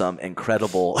just some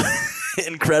incredible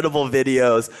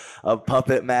videos of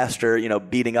Puppet Master, you know,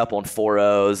 beating up on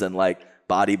 4-0s and like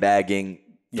body bagging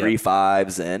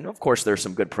 3-5s. And of course, there's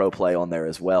some good pro play on there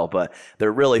as well. But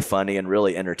they're really funny and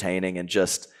really entertaining, and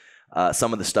just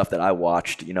some of the stuff that I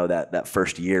watched, you know, that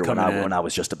first year when I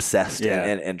was just obsessed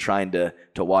and trying to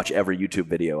watch every YouTube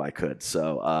video I could.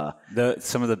 So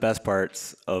some of the best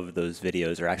parts of those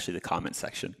videos are actually the comment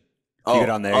section. You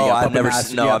get on there. I've never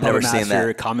seen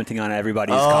that. Commenting on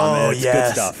everybody's comments. Yes,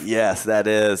 good stuff. Yes, that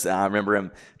is. I remember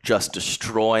him just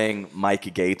destroying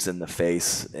Mike Gates in the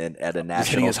face at a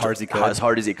national. As hard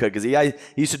as he could, because he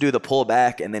used to do the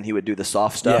pullback and then he would do the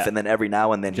soft stuff, and then every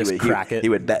now and then he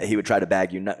would try to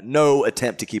bag you. No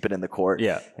attempt to keep it in the court.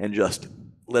 Yeah, and just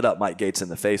lit up Mike Gates in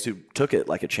the face, who took it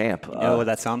like a champ. You know what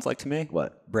that sounds like to me?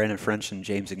 What? Brandon French and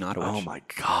James Ignatowicz. Oh my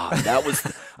God, that was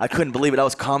I couldn't believe it. I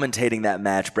was commentating that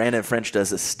match. Brandon French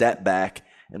does a step back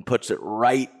and puts it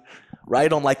right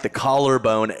right on like the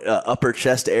collarbone, upper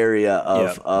chest area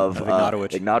of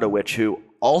Ignatowicz, who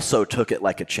also took it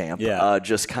like a champ. Yeah.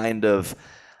 Just kind of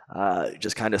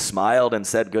smiled and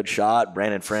said, "Good shot."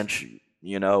 Brandon French,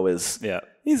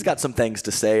 he's got some things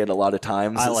to say, and a lot of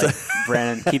times I like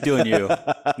Brandon. Keep doing you.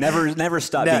 Never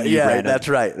stop being you, Brandon.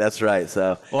 That's right.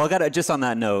 So, well, I got to just on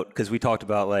that note, because we talked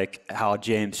about like how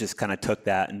James just kind of took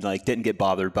that and like didn't get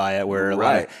bothered by it. Where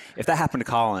like, if that happened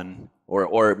to Colin.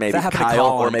 Or maybe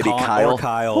Kyle,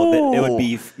 it would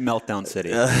be meltdown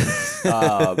city.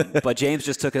 But James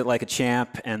just took it like a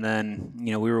champ, and then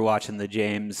we were watching the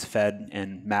James Fed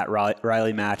and Matt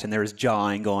Riley match, and there was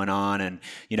jawing going on, and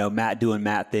Matt doing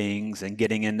Matt things and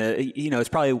getting into it's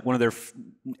probably one of their,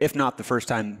 if not the first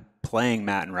time playing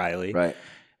Matt and Riley, right?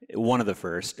 One of the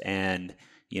first, and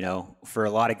for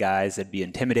a lot of guys it'd be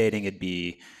intimidating.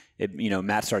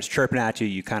 Matt starts chirping at you,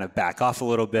 you kind of back off a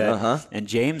little bit, and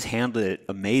James handled it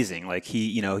amazing. Like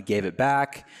he gave it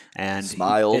back and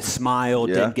smiled,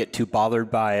 didn't get too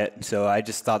bothered by it. So I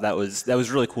just thought that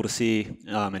was really cool to see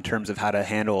in terms of how to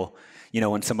handle,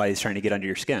 when somebody's trying to get under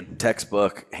your skin.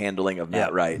 Textbook handling of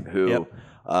Matt Wright, who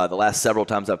the last several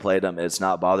times I played him, it's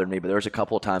not bothered me, but there was a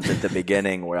couple of times at the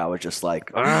beginning where I was just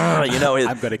like, I'm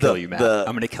going to kill you, Matt.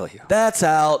 I'm going to kill you. That's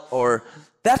out, or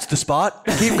that's the spot.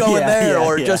 Keep going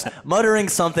just muttering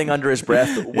something under his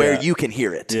breath where you can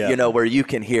hear it. Where you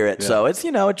can hear it. So it's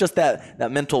just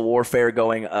that mental warfare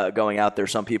going out there.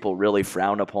 Some people really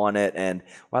frown upon it, and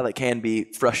while it can be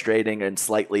frustrating and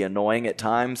slightly annoying at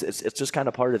times, it's just kind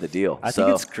of part of the deal. I think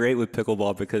it's great with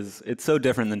pickleball because it's so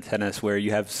different than tennis, where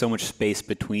you have so much space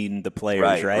between the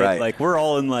players, right? Like we're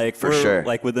all in like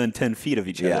within 10 feet of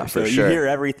each other. So you hear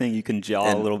everything. You can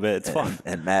jaw a little bit. It's fun.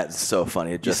 And Matt's so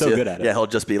funny. He's so good at it. Yeah,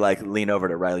 he'll just be like, lean over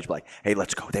to Riley, just be like, "Hey,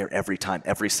 let's go there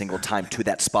every single time to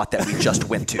that spot that we just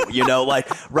went to." Like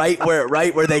right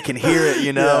where they can hear it.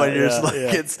 And you're just like,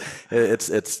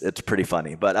 it's pretty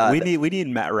funny. But we need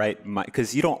Matt Wright,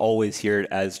 because you don't always hear it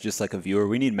as just like a viewer.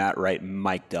 We need Matt Wright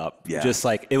mic'd up. Yeah. Just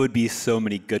like it would be so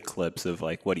many good clips of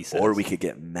like what he says. Or we could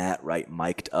get Matt Wright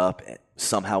mic'd up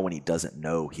somehow when he doesn't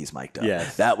know he's mic'd up.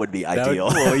 Yes. That would be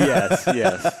ideal. Yes.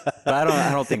 But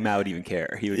I don't think Matt would even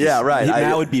care. He would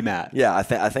Matt would be Matt. Yeah, I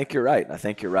think you're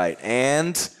right.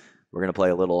 And we're going to play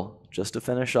a little, just to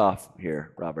finish off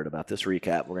here, Robert, about this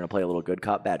recap. We're going to play a little good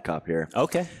cop, bad cop here.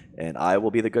 Okay. And I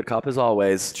will be the good cop as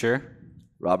always. Sure.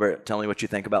 Robert, tell me what you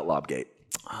think about Lob-gate.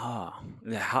 How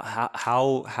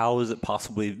is it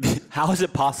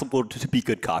possible to be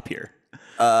good cop here?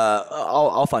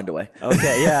 I'll find a way.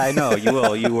 Okay, yeah, I know you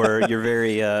will. You're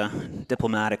very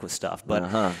diplomatic with stuff,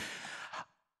 but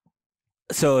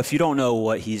so if you don't know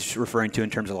what he's referring to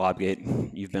in terms of Lob-gate,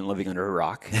 you've been living under a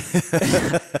rock.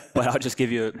 But I'll just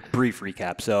give you a brief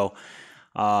recap. So,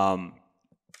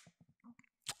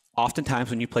 oftentimes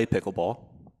when you play pickleball,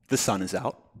 the sun is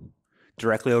out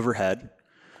directly overhead.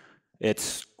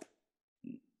 It's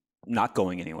not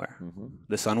going anywhere.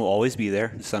 The sun will always be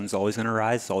there. The sun's always going to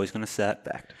rise. It's always going to set.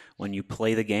 Fact. When you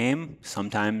play the game,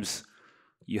 sometimes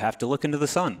you have to look into the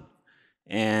sun.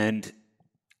 And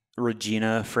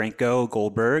Regina Franco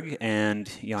Goldberg and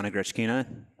Yana Grechkina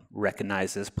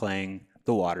recognize this playing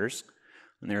the waters.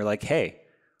 And they're like, hey,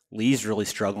 Lee's really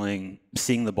struggling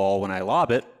seeing the ball when I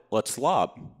lob it. Let's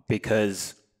lob,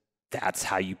 because that's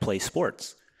how you play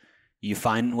sports. You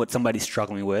find what somebody's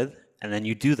struggling with, and then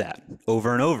you do that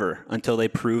over and over until they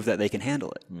prove that they can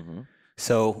handle it.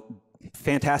 So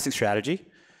fantastic strategy.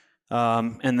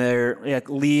 And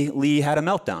Lee had a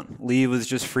meltdown. Lee was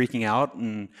just freaking out.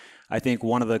 And I think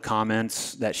one of the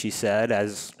comments that she said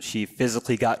as she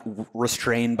physically got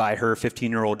restrained by her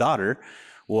 15-year-old daughter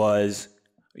was,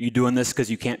 "Are you doing this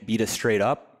because you can't beat us straight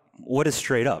up?" What is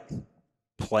straight up?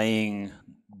 Playing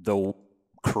the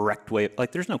correct way.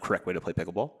 Like, there's no correct way to play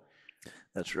pickleball.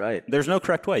 That's right. There's no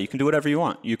correct way. You can do whatever you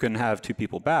want. You can have two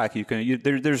people back.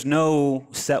 There's no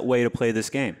set way to play this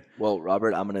game. Well,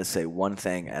 Robert, I'm going to say one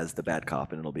thing as the bad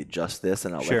cop, and it'll be just this,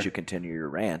 and I'll let you continue your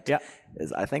rant. Yeah.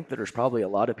 Is I think that there's probably a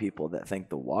lot of people that think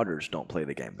the Waters don't play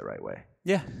the game the right way.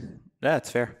 Yeah, that's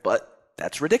fair. But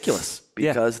that's ridiculous,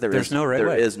 because there is no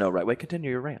right way.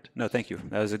 Continue your rant. No, thank you.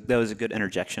 That was a good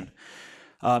interjection.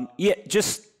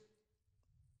 It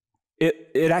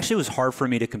actually was hard for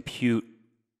me to compute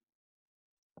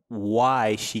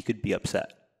why she could be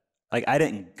upset. I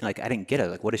didn't get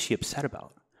it. Like, what is she upset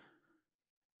about?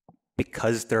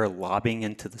 Because they're lobbing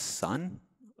into the sun?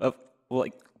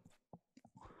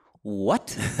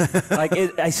 What?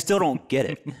 I still don't get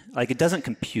it. It doesn't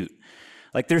compute.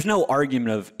 There's no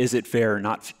argument of, is it fair or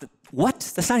not? What?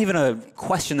 That's not even a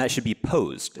question that should be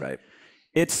posed. Right.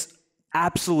 It's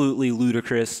absolutely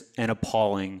ludicrous and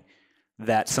appalling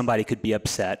that somebody could be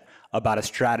upset. about a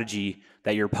strategy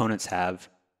that your opponents have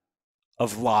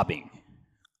of lobbing.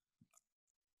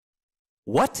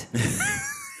 What?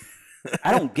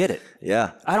 I don't get it.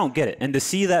 Yeah. I don't get it. And to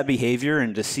see that behavior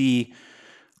and to see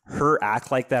her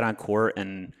act like that on court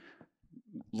and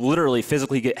literally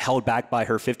physically get held back by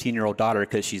her 15-year-old daughter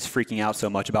because she's freaking out so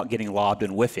much about getting lobbed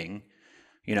and whiffing,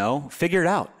 you know, figure it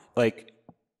out. Like,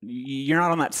 you're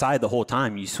not on that side the whole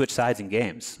time. You switch sides in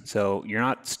games. So you're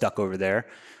not stuck over there.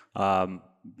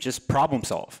 Just problem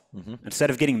solve. Instead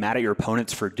of getting mad at your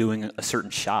opponents for doing a certain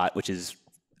shot, which is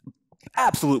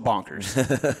absolute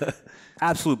bonkers.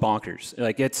 Absolute bonkers.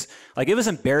 Like, it was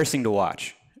embarrassing to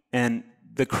watch. And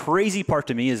the crazy part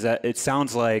to me is that it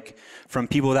sounds like from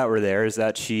people that were there is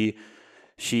that she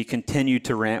continued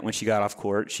to rant when she got off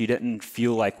court. She didn't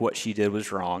feel like what she did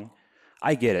was wrong.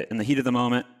 I get it. In the heat of the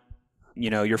moment, you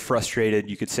know, you're frustrated.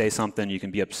 You could say something. You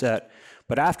can be upset.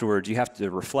 But afterwards, you have to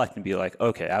reflect and be like,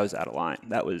 okay, I was out of line.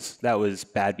 That was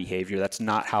bad behavior. That's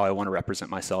not how I want to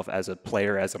represent myself as a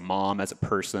player, as a mom, as a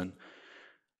person.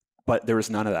 But there was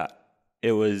none of that.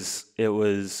 It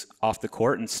was off the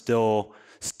court and still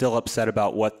upset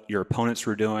about what your opponents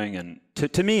were doing. And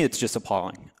to me, it's just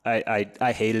appalling.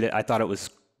 I hated it. I thought it was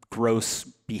gross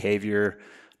behavior,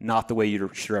 not the way you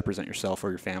should represent yourself or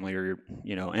your family or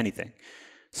anything.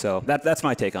 So that's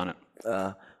my take on it.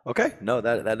 Okay, no,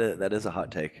 that is a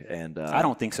hot take, and I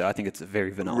don't think so. I think it's a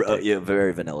very vanilla take. Yeah,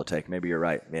 very vanilla take. Maybe you're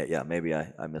right. Yeah, maybe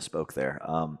I misspoke there.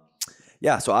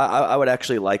 Yeah, so I would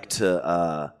actually like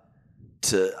to.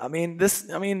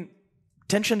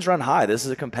 Tensions run high. This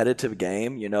is a competitive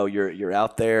game. You know, you're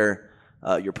out there.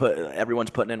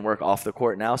 Everyone's putting in work off the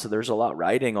court now, so there's a lot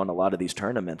riding on a lot of these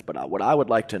tournaments. But what I would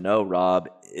like to know, Rob,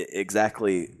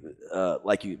 exactly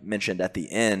like you mentioned at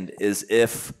the end, is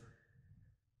if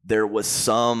there was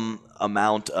some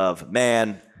amount of,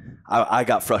 man, I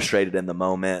got frustrated in the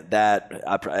moment. That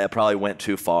I probably went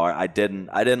too far. I didn't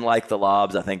like the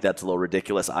lobs. I think that's a little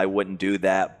ridiculous. I wouldn't do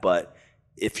that. But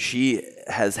if she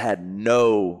has had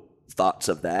no thoughts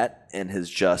of that and has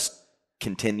just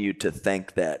continued to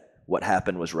think that what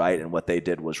happened was right and what they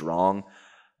did was wrong,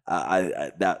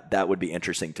 that would be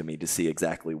interesting to me to see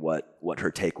exactly what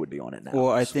her take would be on it now. Well,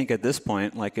 I think at this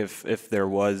point, like if there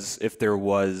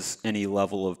was any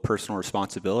level of personal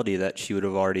responsibility, that she would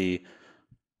have already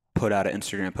put out an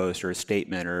Instagram post or a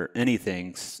statement or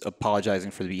anything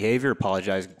apologizing for the behavior,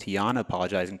 apologizing to Yana,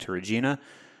 apologizing to Regina,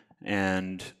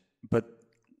 but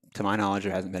to my knowledge,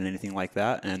 there hasn't been anything like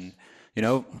that. And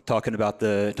talking about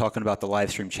the live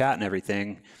stream chat and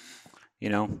everything.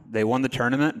 They won the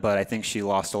tournament, but I think she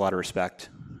lost a lot of respect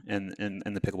in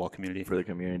the pickleball community. For the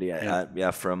community,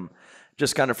 yeah. From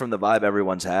just kind of from the vibe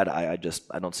everyone's had, I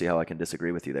don't see how I can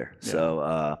disagree with you there. Yeah.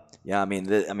 So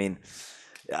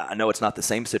I know it's not the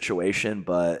same situation,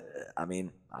 but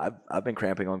I've been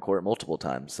cramping on court multiple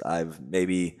times. I've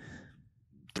maybe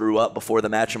threw up before the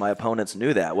match, and my opponents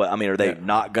knew that. Are they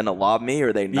not going to lob me?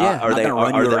 Are they not? Are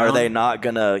they not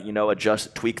going to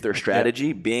tweak their strategy?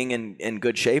 Yeah. Being in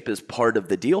good shape is part of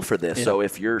the deal for this. Yeah. So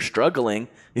if you're struggling,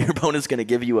 your opponent's going to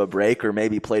give you a break or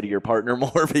maybe play to your partner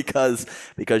more because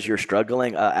you're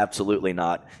struggling. Absolutely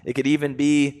not. It could even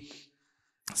be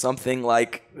something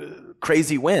like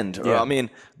crazy wind. Or,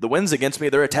 the wind's against me.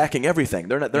 They're attacking everything.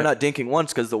 They're not dinking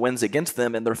once because the wind's against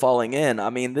them and they're falling in.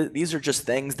 These are just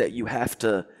things that you have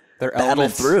to battle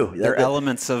through. They're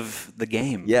elements of the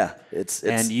game. Yeah,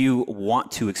 and you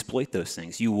want to exploit those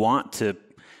things. You want to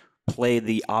play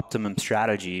the optimum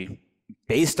strategy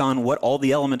based on what all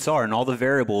the elements are and all the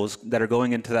variables that are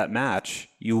going into that match.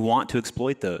 You want to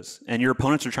exploit those, and your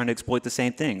opponents are trying to exploit the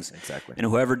same things. Exactly. And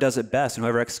whoever does it best and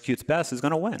whoever executes best is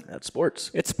going to win. That's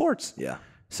sports. It's sports. Yeah.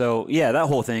 So that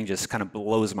whole thing just kind of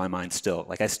blows my mind still.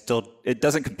 Like it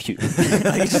doesn't compute.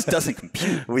 It just doesn't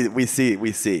compute. We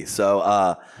see. So,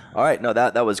 all right. No,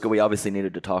 that was good. We obviously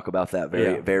needed to talk about that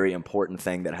very important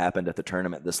thing that happened at the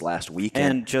tournament this last weekend.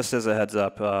 And just as a heads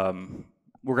up,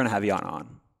 we're going to have Yana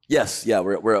on. Yes, yeah,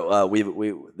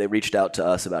 they reached out to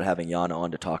us about having Yana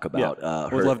on to talk about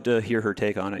her. We'd love to hear her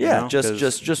take on it. Yeah,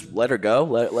 just let her go,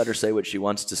 let her say what she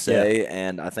wants to say,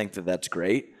 and I think that's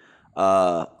great.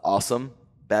 Awesome,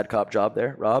 bad cop job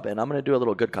there, Rob, and I'm going to do a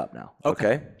little good cop now.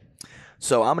 Okay?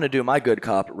 So I'm going to do my good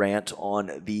cop rant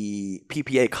on the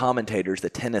PPA commentators, the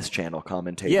tennis channel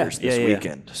commentators this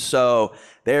weekend. Yeah. So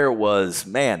there was,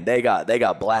 they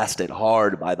got blasted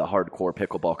hard by the hardcore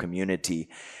pickleball community.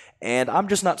 And I'm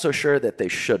just not so sure that they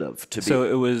should have. So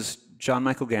it was John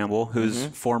Michael Gamble, who's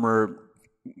former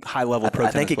high-level pro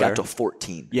tennis player. I think he got to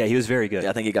 14. Yeah, he was very good. Yeah,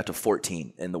 I think he got to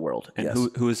 14 in the world. And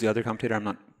who was the other commentator? I'm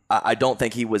not. I don't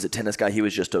think he was a tennis guy. He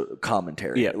was just a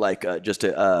commentary, Yeah. like just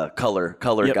a color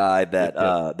Yep. guy that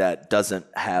that doesn't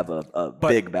have a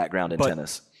big background in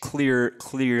tennis.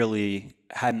 Clearly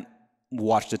hadn't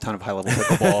watched a ton of high-level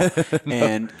pickleball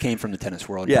and came from the tennis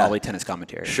world, probably tennis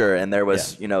commentary. Sure, and there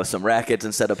was some rackets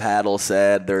instead of paddles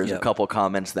said. There's a couple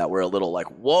comments that were a little like,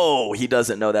 whoa, he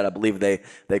doesn't know that. I believe they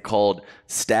compared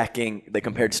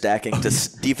stacking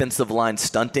to defensive line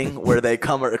stunting, where they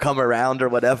come around or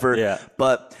whatever. Yeah.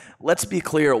 But let's be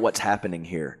clear what's happening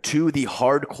here. To the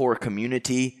hardcore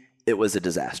community, it was a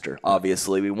disaster.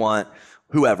 Obviously, we want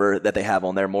whoever that they have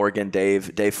on there, Morgan,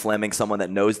 Dave Fleming, someone that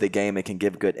knows the game and can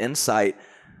give good insight.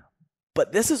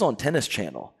 But this is on Tennis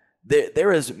Channel.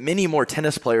 There is many more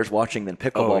tennis players watching than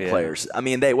pickleball players. I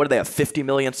mean, what do they have, 50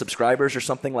 million subscribers or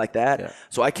something like that? Yeah.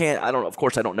 So of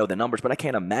course I don't know the numbers, but I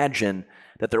can't imagine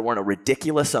that there weren't a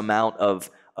ridiculous amount of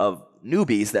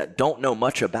newbies that don't know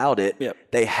much about it. Yep.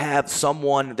 They have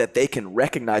someone that they can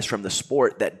recognize from the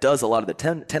sport that does a lot of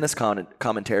the tennis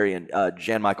commentary, and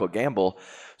Jan-Michael Gamble.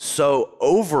 So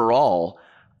overall,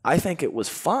 I think it was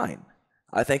fine.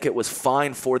 I think it was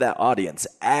fine for that audience.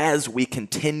 As we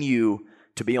continue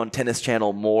to be on Tennis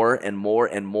Channel more and more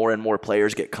and more and more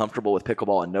players get comfortable with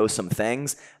pickleball and know some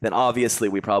things, then obviously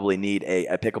we probably need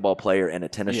a pickleball player and a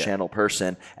Tennis Channel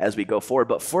person as we go forward.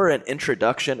 But for an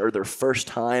introduction or their first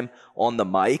time on the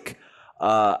mic,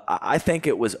 I think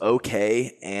it was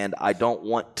okay, and I don't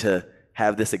want to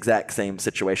have this exact same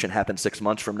situation happen 6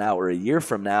 months from now or a year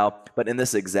from now, but in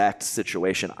this exact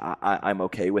situation, I'm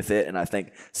okay with it, and I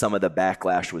think some of the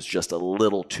backlash was just a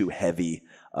little too heavy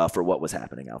for what was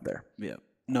happening out there. Yeah,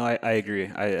 no, I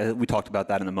agree. We talked about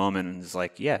that in the moment, and it's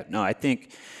like, I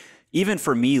think even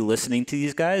for me listening to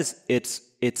these guys,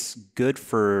 it's good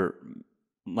for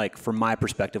from my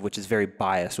perspective, which is very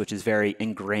biased, which is very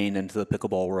ingrained into the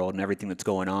pickleball world and everything that's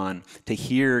going on, to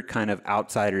hear kind of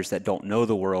outsiders that don't know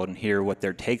the world and hear what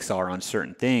their takes are on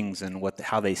certain things and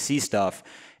how they see stuff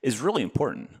is really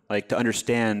important. Like, to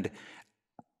understand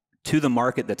to the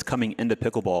market that's coming into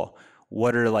pickleball,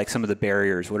 what are some of the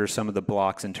barriers? What are some of the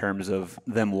blocks in terms of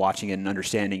them watching it and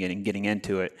understanding it and getting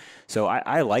into it? So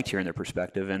I liked hearing their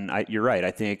perspective, and you're right.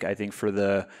 I think for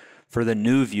the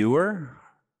new viewer,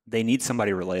 they need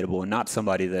somebody relatable and not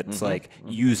somebody that's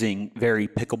using very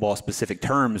pickleball specific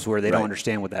terms where they don't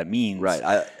understand what that means. Right.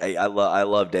 I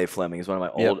love Dave Fleming. He's one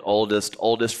of my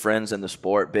oldest friends in the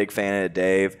sport. Big fan of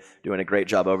Dave, doing a great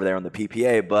job over there on the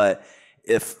PPA. But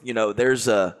if there's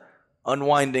a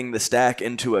unwinding the stack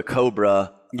into a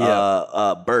Cobra,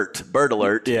 Bert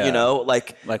alert,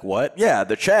 like what? Yeah,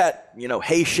 the chat,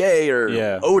 Hey Shay or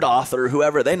Odoth or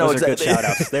whoever, they know those exactly. Good shout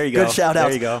outs. There you go. Good shout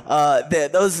outs. There you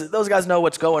go. Those guys know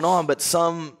what's going on, but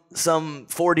some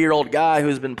 40-year-old guy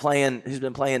who's been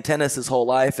playing tennis his whole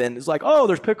life and is like, oh,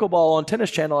 there's pickleball on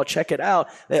Tennis Channel, I'll check it out.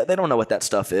 They don't know what that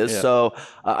stuff is. Yeah. So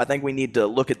I think we need to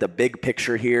look at the big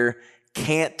picture here.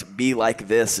 Can't be like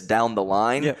this down the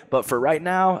line, but for right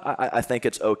now, I think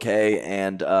it's okay.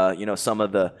 And some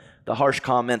of the harsh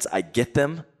comments, I get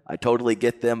them, I totally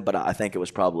get them, but I think it was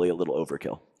probably a little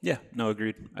overkill. Yeah, no,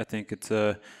 agreed. I think it's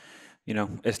we're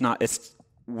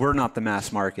not the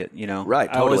mass market, Right. Totally.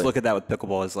 I always look at that with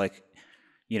pickleball as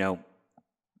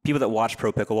people that watch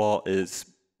pro pickleball is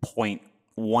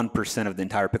 0.1% of the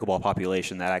entire pickleball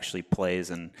population that actually plays,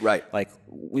 and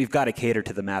we've got to cater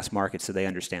to the mass market so they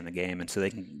understand the game and so they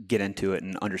can get into it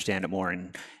and understand it more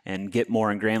and get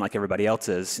more ingrained like everybody else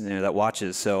is that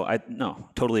watches. So I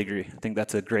totally agree. I think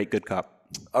that's a great good cop.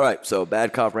 All right, so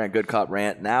bad cop rant, good cop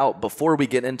rant. Now, before we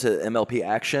get into MLP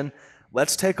action,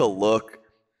 let's take a look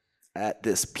at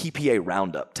this PPA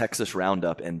roundup, Texas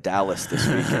roundup in Dallas this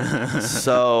weekend.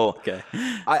 So,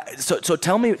 so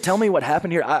tell me what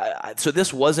happened here. So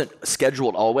this wasn't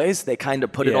scheduled always. They kind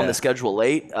of put it on the schedule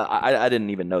late. I didn't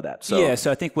even know that. So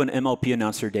so I think when MLP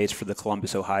announced their dates for the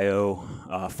Columbus, Ohio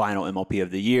final MLP of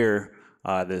the year,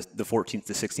 the 14th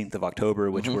to 16th of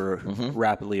October, which we're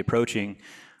rapidly approaching,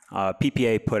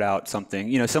 PPA put out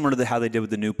something, similar to how they did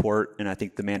with the Newport and I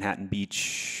think the Manhattan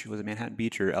Beach. Was it Manhattan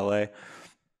Beach or LA?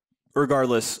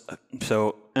 Regardless,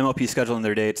 so MLP scheduling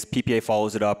their dates, PPA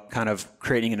follows it up, kind of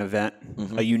creating an event,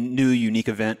 a new, unique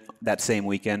event that same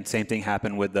weekend. Same thing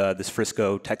happened with this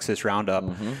Frisco, Texas roundup.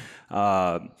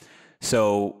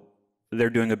 So they're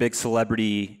doing a big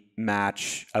celebrity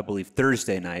match, I believe,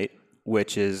 Thursday night,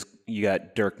 which is you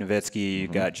got Dirk Nowitzki, you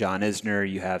got John Isner,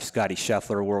 you have Scotty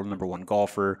Scheffler, world #1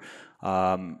 golfer.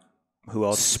 Who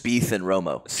else? Spieth and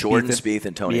Romo. Jordan Spieth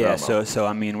and Tony Romo. So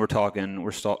I mean, we're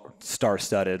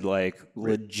star-studded,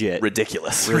 legit.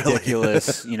 Ridiculous.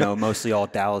 Mostly all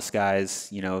Dallas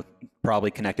guys, probably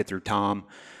connected through Tom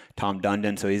Tom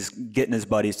Dundon. So he's getting his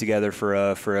buddies together for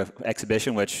a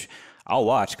exhibition, which I'll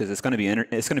watch because it's going to be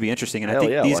interesting. And I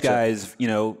think these guys,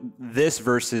 this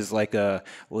versus like a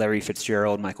Larry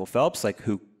Fitzgerald, Michael Phelps, like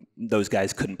who those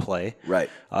guys couldn't play. Right.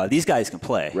 These guys can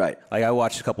play. Right. Like I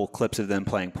watched a couple clips of them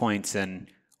playing points and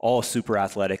all super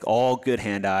athletic, all good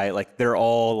hand-eye. Like they're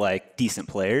all like decent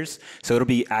players. So it'll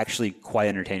be actually quite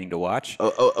entertaining to watch.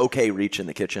 Okay, reach in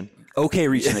the kitchen. Okay,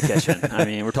 reach in the kitchen. I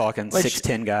mean, we're talking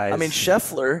 6'10" guys. I mean,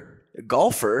 Scheffler,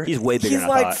 golfer. He's way bigger than I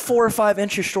like thought. 4 or 5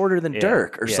 inches shorter than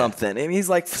Dirk or something. I mean, he's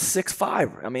like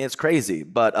 6'5". I mean, it's crazy.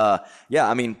 But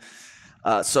I mean,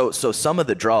 so some of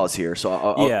the draws here. So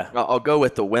I'll go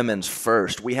with the women's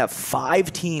first. We have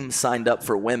 5 teams signed up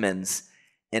for women's,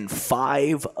 and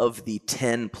 5 of the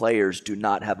 10 players do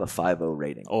not have a 5.0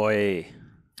 rating. Oy.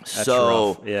 That's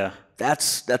so rough. Yeah.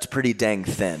 That's pretty dang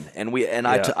thin. And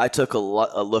I took a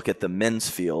look at the men's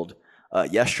field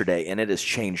yesterday, and it has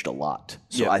changed a lot.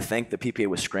 So I think the PPA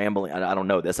was scrambling. I don't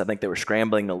know this. I think they were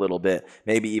scrambling a little bit,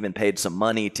 maybe even paid some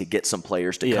money to get some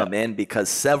players to come in, because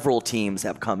several teams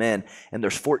have come in, and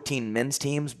there's 14 men's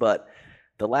teams, but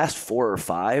the last 4 or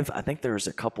 5, I think there's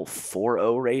a couple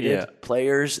 4.0 rated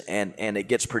players, and it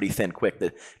gets pretty thin quick.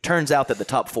 It turns out that the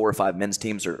top 4 or 5 men's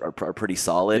teams are pretty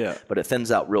solid, but it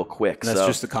thins out real quick. And that's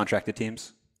just the contracted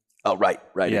teams? Oh, right,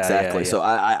 exactly. So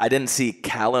I didn't see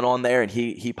Callan on there, and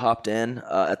he popped in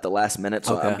at the last minute,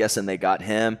 so I'm guessing they got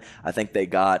him. I think they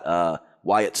got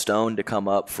Wyatt Stone to come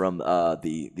up from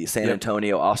the San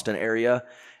Antonio, Austin area,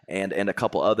 and a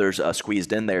couple others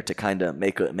squeezed in there to kind of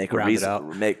make a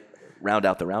reason, round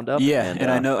out the roundup. Yeah, and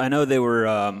I know they were.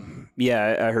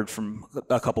 I heard from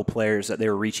a couple players that they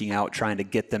were reaching out, trying to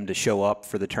get them to show up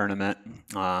for the tournament,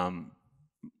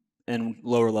 and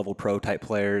lower level pro type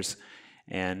players,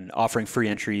 and offering free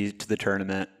entry to the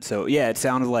tournament. So it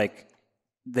sounded like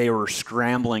they were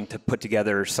scrambling to put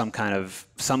together some kind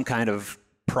of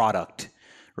product,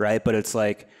 right? But it's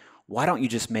like, why don't you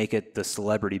just make it the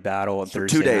celebrity battle on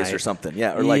Thursday 2 days night? or something?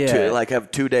 Yeah, or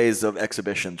have 2 days of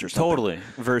exhibitions or something. Totally.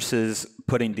 Versus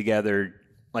putting together,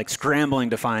 like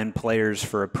scrambling to find players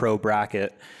for a pro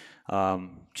bracket,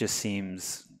 just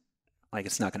seems like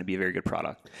it's not going to be a very good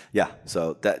product. Yeah,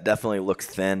 so that definitely looks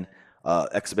thin.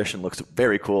 Exhibition looks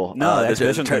very cool. No, the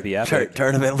exhibition's going to be epic.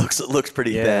 Tournament looks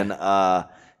pretty thin.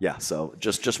 So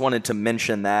just wanted to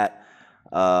mention that.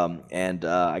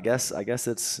 I guess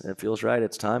it feels right.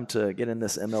 It's time to get in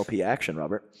this MLP action,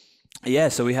 Robert. Yeah,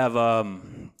 so we have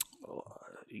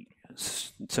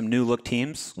some new look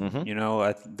teams. Mm-hmm.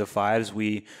 At the 5s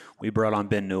we brought on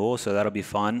Ben Newell, so that'll be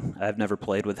fun. I've never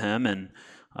played with him, and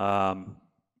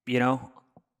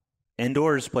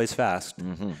indoors plays fast.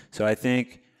 Mm-hmm. So I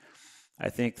think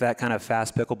that kind of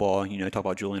fast pickleball, talk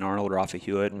about Julian Arnold, Rafa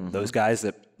Hewitt, those guys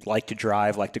that like to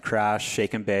drive, like to crash,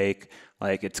 shake and bake,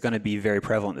 like it's going to be very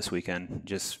prevalent this weekend,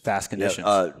 just fast conditions.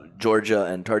 Georgia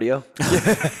and Tardio?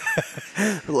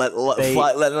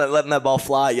 letting that ball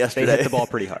fly yesterday. They hit the ball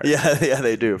pretty hard. Yeah,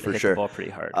 they do, for sure. Hit the ball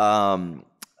pretty hard.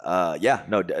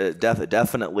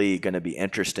 Definitely going to be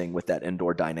interesting with that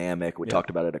indoor dynamic. We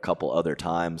talked about it a couple other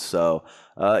times. So,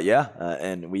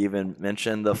 and we even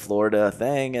mentioned the Florida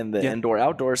thing, and the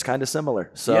indoor-outdoor is kind of similar.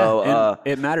 So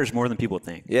it matters more than people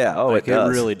think. Yeah, it does.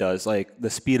 It really does. Like the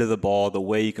speed of the ball, the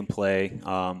way you can play,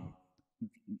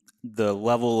 the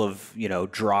level of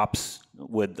drops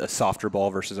with a softer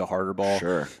ball versus a harder ball.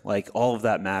 Sure. Like all of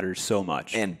that matters so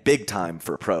much. And big time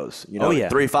for pros.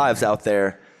 3-5s out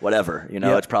there, whatever.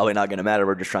 It's probably not going to matter.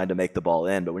 We're just trying to make the ball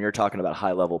in. But when you're talking about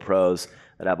high-level pros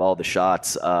that have all the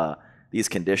shots, these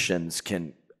conditions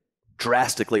can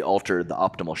drastically alter the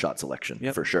optimal shot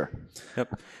selection for sure.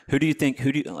 Yep.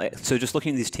 So just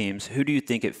looking at these teams, who do you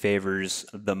think it favors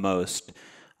the most?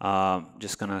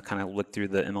 Just going to kind of look through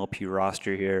the MLP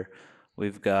roster here.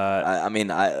 We've got.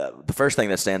 The first thing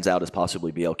that stands out is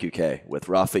possibly BLQK with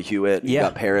Rafa Hewitt. You've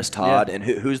got Paris Todd, and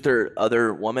who's their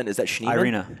other woman? Is that Schneeman?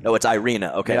 Irina. No, it's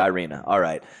Irina. Okay, Irina. All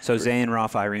right. So Zane,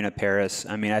 Rafa, Irina, Paris.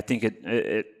 I think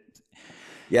it.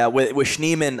 Yeah, with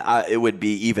Schneeman, it would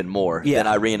be even more than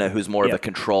Irina, who's more of a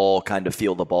control kind of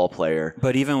feel the ball player.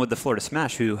 But even with the Florida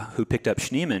Smash, who picked up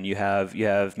Schneeman, you have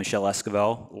Michelle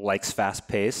Esquivel, likes fast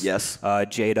pace. Yes.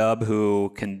 J-Dub,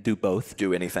 who can do both.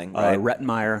 Do anything, right?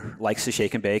 Rettenmeyer likes to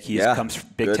shake and bake. He comes from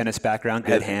big tennis background,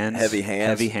 good hands. Heavy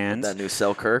hands. That new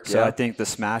Selkirk. So I think the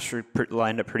Smash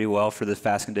lined up pretty well for the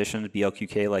fast conditions,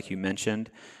 BLQK, like you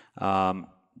mentioned.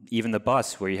 even the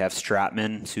bus where you have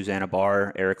Stratman, Susanna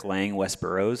Barr, Eric Lang, Wes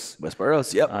Burrows. Wes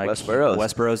Burrows, yep, Wes Burrows.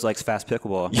 Wes Burrows likes fast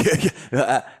pickleball.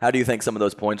 Yeah. How do you think some of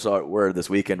those points were this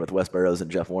weekend with Wes Burrows and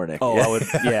Jeff Warnick? Oh,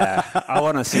 I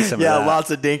want to see some of that. Yeah,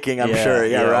 lots of dinking, I'm sure.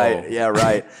 Yeah, right. Yeah,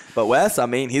 right. But Wes, I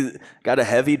mean, he's got a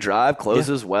heavy drive,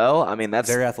 closes well. I mean, that's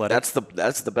very athletic.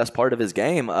 That's the best part of his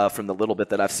game from the little bit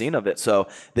that I've seen of it. So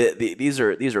these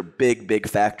are big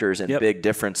factors and big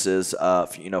differences,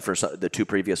 for the two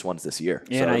previous ones this year.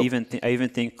 Yeah, so and I even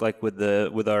think like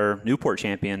with our Newport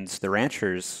champions, the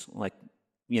Ranchers, like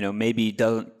maybe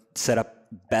doesn't set up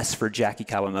best for Jackie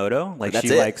Kawamoto. Like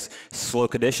she likes slow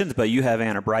conditions, but you have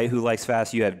Anna Bright who likes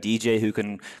fast. You have DJ who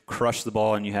can crush the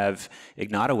ball, and you have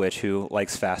Ignatowicz who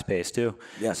likes fast pace too.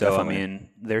 Yeah, so definitely. I mean,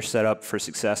 they're set up for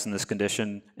success in these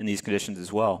conditions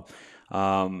as well.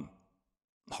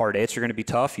 Hard eights are going to be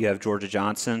tough. You have Georgia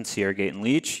Johnson, Sierra Gayton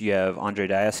Leach. You have Andre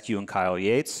Diaskew and Kyle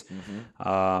Yates.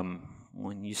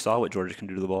 When you saw what Georgia can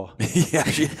do to the ball. Yeah,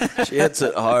 she hits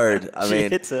it hard. She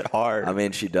hits it hard. I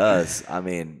mean, she does. I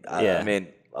mean,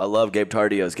 I love Gabe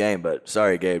Tardio's game, but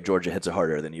sorry, Gabe, Georgia hits it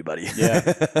harder than you, buddy. Yeah.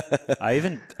 I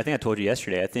think I told you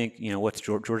yesterday. I think what's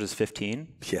Georgia's 15.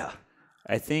 Yeah.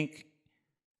 I think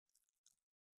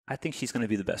she's going to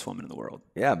be the best woman in the world.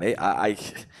 Yeah, mate.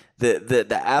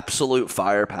 The absolute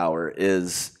firepower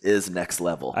is next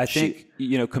level. I think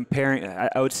comparing.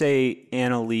 I would say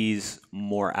Annalise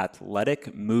more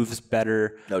athletic, moves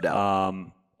better, no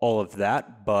doubt. All of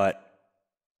that, but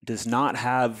does not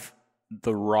have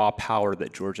the raw power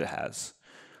that Georgia has.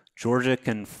 Georgia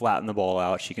can flatten the ball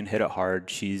out. She can hit it hard.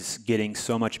 She's getting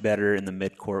so much better in the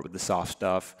midcourt with the soft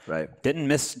stuff. Right. Didn't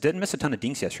miss a ton of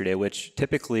dinks yesterday, which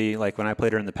typically, like when I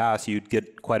played her in the past, you'd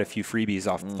get quite a few freebies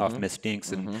off missed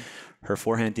dinks, and her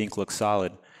forehand dink looks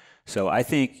solid. So I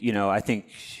think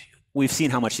we've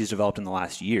seen how much she's developed in the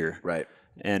last year. Right.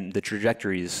 And the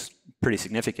trajectory is pretty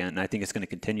significant, and I think it's going to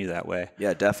continue that way.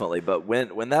 Yeah, definitely. But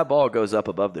when that ball goes up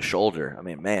above the shoulder, I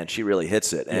mean, man, she really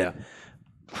hits it. And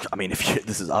I mean,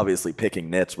 this is obviously picking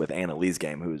nits with Annalise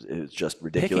game, who's just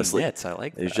ridiculously picking nits. I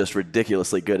like that. Is just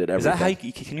ridiculously good at everything. Is that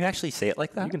how can you actually say it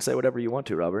like that? You can say whatever you want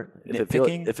to, Robert.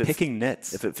 Picking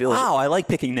nits. If it feels, wow, I like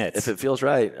picking nits. If it feels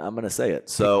right, I'm going to say it.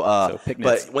 So pick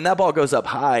nits. But when that ball goes up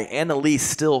high, Annalise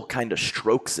still kind of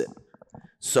strokes it.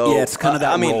 So yeah, it's kind of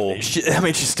that roll.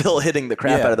 She's still hitting the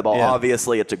crap out of the ball. Yeah.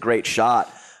 Obviously, it's a great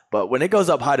shot. But when it goes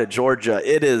up high to Georgia,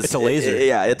 it's a laser.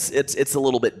 It's a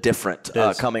little bit different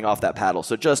coming off that paddle.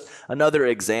 So just another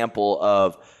example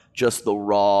of just the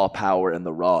raw power and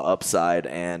the raw upside.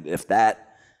 And if that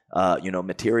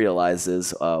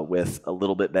materializes with a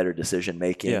little bit better decision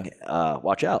making,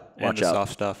 watch out. And the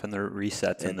soft stuff and the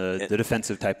resets and the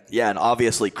defensive type. Yeah, and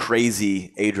obviously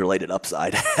crazy age-related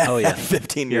upside. Oh yeah,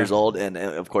 15 years old, and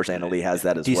of course Anna Lee has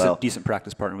that as well. Decent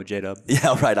practice partner with J-Dub.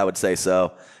 Yeah, right. I would say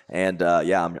so. And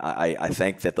I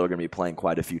think that they're going to be playing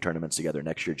quite a few tournaments together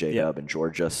next year, J-Dub and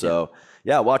Georgia. So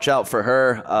watch out for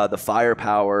her. The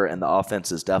firepower and the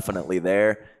offense is definitely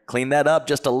there. Clean that up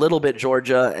just a little bit,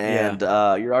 Georgia, and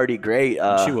you're already great.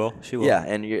 She will. Yeah,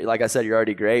 and like I said, you're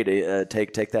already great.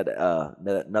 Take that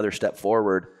another step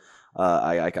forward.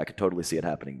 I could totally see it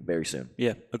happening very soon.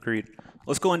 Yeah, agreed.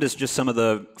 Let's go into just some of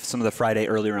the Friday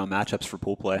early round matchups for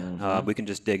pool play. We can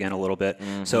just dig in a little bit.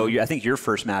 So I think your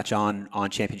first match on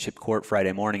Championship Court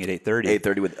Friday morning at 8:30.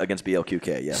 8:30 against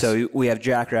BLQK. Yes. So we have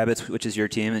Jackrabbits, which is your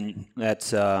team, and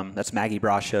that's Maggie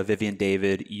Brasha, Vivian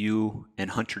David, you, and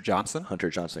Hunter Johnson.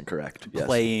 Hunter Johnson, correct. Yes.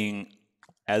 Playing,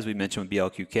 as we mentioned with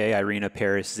BLQK, Irina,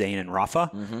 Paris, Zane, and Rafa.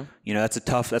 That's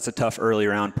a tough early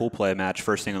round pool play match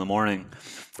first thing in the morning.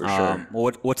 For sure.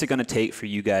 What's it going to take for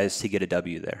you guys to get a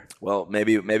W there? Well,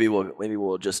 maybe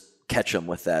we'll just catch them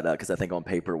with that because I think on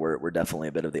paper we're definitely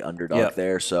a bit of the underdog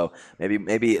there. So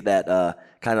maybe that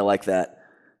kind of like that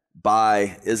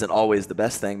bye isn't always the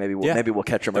best thing. Maybe we'll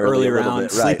catch them early a little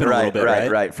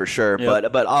bit. Right, for sure.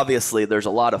 Yep. But obviously there's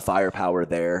a lot of firepower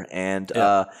there, and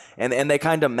they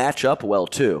kind of match up well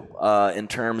too in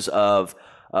terms of.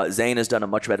 Zane has done a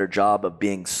much better job of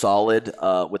being solid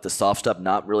with the soft stuff,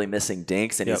 not really missing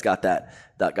dinks, and he's got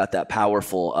that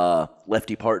powerful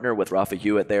lefty partner with Rafa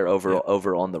Hewitt there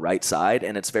over on the right side,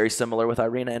 and it's very similar with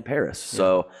Irina and Paris.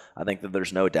 So I think that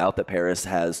there's no doubt that Paris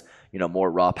has more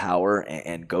raw power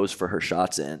and goes for her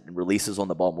shots and releases on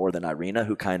the ball more than Irina,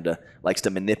 who kind of likes to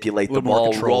manipulate the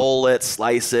ball, roll it,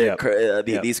 slice it,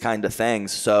 these kind of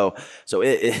things. So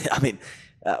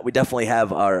we definitely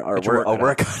have our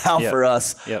work cut out for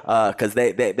us because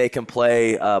they can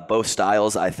play both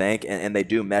styles, I think, and they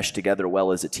do mesh together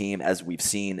well as a team, as we've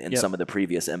seen in some of the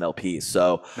previous MLPs.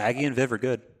 So Maggie and Viv are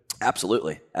good.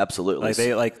 Absolutely.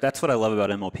 Like that's what I love about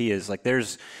MLP is like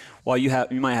While you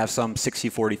might have some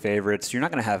 60-40 favorites, you're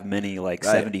not going to have many like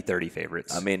 70-30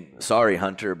 favorites. I mean, sorry,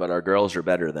 Hunter, but our girls are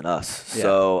better than us. Yeah.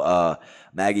 So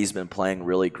Maggie's been playing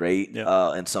really great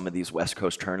in some of these West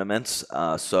Coast tournaments.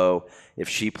 So if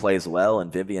she plays well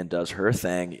and Vivian does her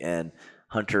thing and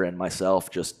Hunter and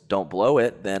myself just don't blow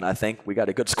it, then I think we got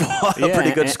a good squad, a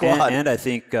pretty good squad. And I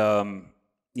think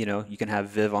you can have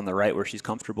Viv on the right where she's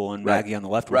comfortable and Maggie on the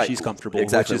left where she's comfortable,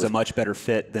 which is a much better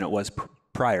fit than it was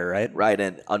prior, right? Right,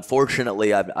 and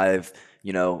unfortunately, I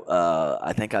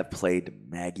think I've played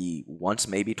Maggie once,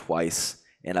 maybe twice,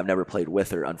 and I've never played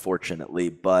with her, unfortunately.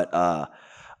 But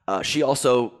she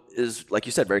also is, like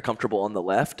you said, very comfortable on the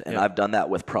left, and I've done that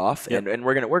with Prof. And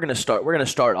we're gonna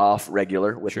start off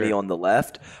regular with me on the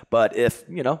left. But if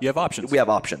you have options, we have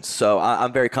options. So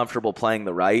I'm very comfortable playing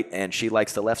the right, and she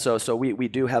likes the left. So we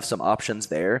do have some options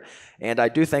there, and I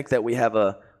do think that we have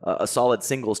a solid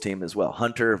singles team as well.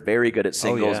 Hunter, very good at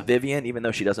singles. Vivian, even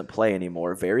though she doesn't play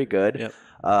anymore, very good.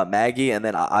 Maggie, and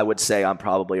then I would say I'm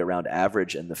probably around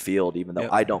average in the field, even though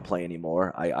I don't play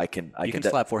anymore. I can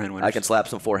slap forehand winners. I can slap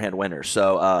some forehand winners.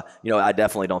 So I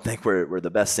definitely don't think we're the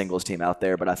best singles team out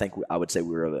there, but I think I would say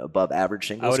we're above average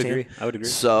singles team. I would agree.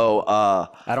 So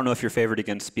I don't know if you're favored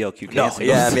against BLQK. No,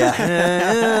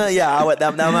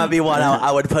 that might be one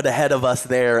I would put ahead of us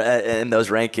there in those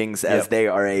rankings, as they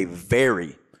are a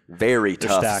very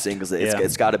tough singles.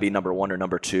 It's got to be number 1 or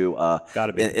number 2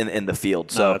 in the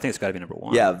field. So I think it's got to be number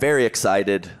 1. Yeah, very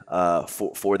excited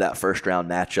for that first round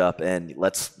matchup, and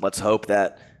let's hope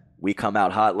that we come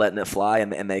out hot, letting it fly,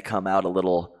 and they come out a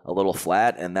little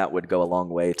flat, and that would go a long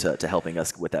way to helping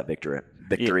us with that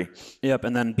victory. Yep,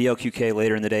 and then BLQK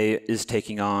later in the day is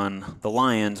taking on the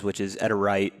Lions, which is Etta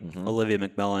Wright, Olivia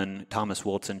McMillan, Thomas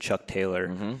Wilson, Chuck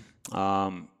Taylor.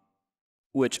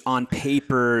 Which on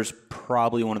paper is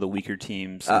probably one of the weaker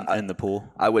teams in the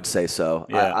pool. I would say so.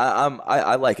 Yeah.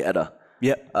 I like Etta.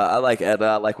 Yep. I like Etta.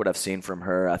 I like what I've seen from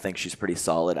her. I think she's pretty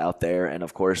solid out there. And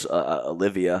of course,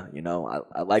 Olivia.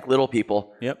 I like little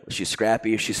people. Yep. She's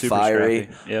scrappy. She's super fiery.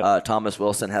 Scrappy. Yep. Thomas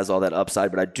Wilson has all that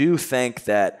upside, but I do think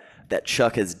that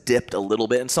Chuck has dipped a little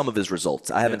bit in some of his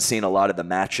results. I haven't seen a lot of the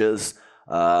matches.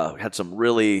 Had some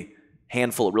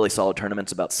handful of really solid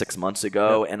tournaments about 6 months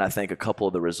ago, and I think a couple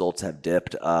of the results have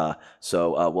dipped.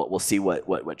 So we'll see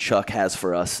what Chuck has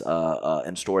for us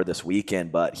in store this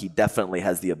weekend, but he definitely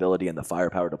has the ability and the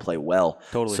firepower to play well.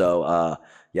 Totally. So,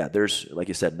 there's, like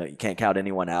you said, you can't count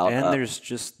anyone out. And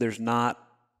there's not,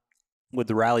 with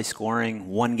the rally scoring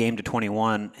 1 game to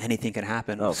 21, anything can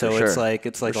happen. So it's like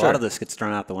a lot of this gets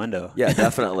thrown out the window. Yeah,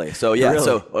 definitely. So really?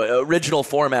 So original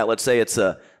format, let's say it's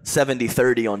a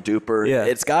 70-30 on Duper. Yeah.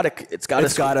 It's got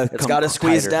to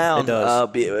squeeze down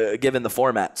given the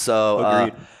format. So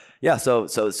agreed.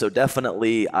 So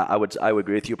definitely I would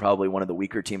agree with you, probably one of the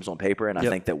weaker teams on paper, and I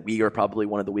think that we are probably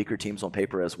one of the weaker teams on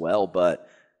paper as well, but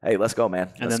hey, let's go,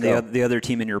 man. And then the other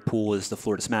team in your pool is the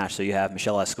Florida Smash. So you have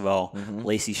Michelle Esquivel,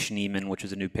 Lacey Schneeman, which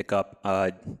is a new pickup,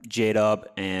 J-Dub,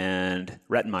 and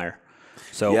Rettenmeyer.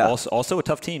 So also a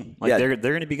tough team. They're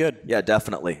going to be good. Yeah,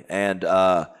 definitely. And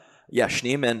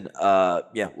Schneeman,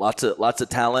 lots of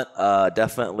talent.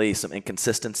 Definitely some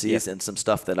inconsistencies and some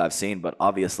stuff that I've seen, but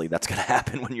obviously that's going to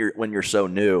happen when you're so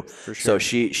new. For sure. So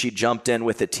she jumped in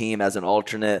with the team as an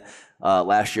alternate.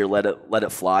 Last year, let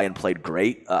it fly and played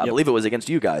great. I believe it was against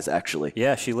you guys, actually.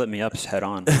 Yeah, she lit me up head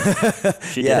on.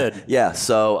 She did. Yeah,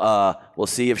 so we'll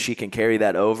see if she can carry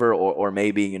that over, or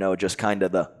maybe, just kind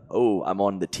of I'm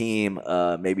on the team.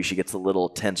 Maybe she gets a little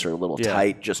tense or a little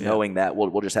tight, just knowing that.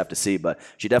 We'll just have to see. But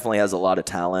she definitely has a lot of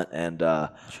talent, and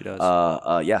she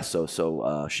does.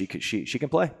 So she can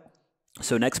play.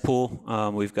 So next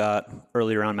pool, we've got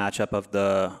early round matchup of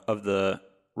the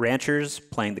Ranchers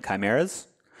playing the Chimeras.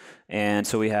 And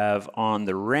so we have on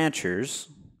the Ranchers,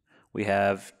 we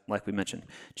have, like we mentioned,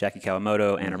 Jackie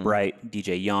Kawamoto, Anna Bright,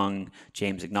 DJ Young,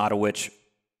 James Ignatowicz,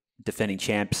 defending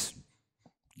champs.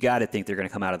 You got to think they're going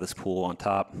to come out of this pool on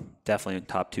top, definitely in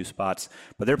top 2 spots.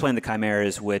 But they're playing the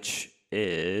Chimeras, which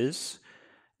is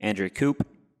Andrea Koop,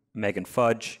 Megan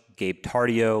Fudge, Gabe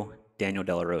Tardio, Daniel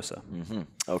De La Rosa.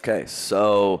 Okay,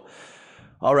 so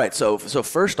all right. So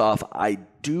first off, I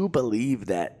do believe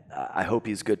that I hope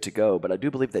he's good to go, but I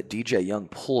do believe that DJ Young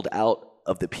pulled out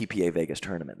of the PPA Vegas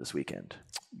tournament this weekend.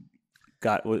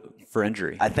 Got for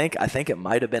injury. I think it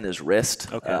might have been his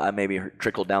wrist. Okay. I maybe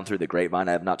trickled down through the grapevine.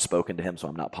 I have not spoken to him, so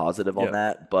I'm not positive on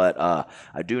that. But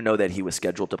I do know that he was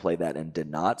scheduled to play that and did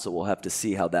not. So we'll have to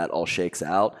see how that all shakes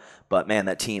out. But man,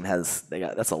 that team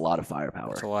that's a lot of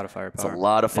firepower. It's a lot of firepower. It's a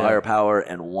lot of firepower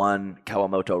and one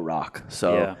Kawamoto rock.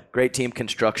 So great team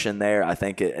construction there. I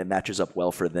think it matches up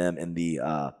well for them in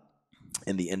the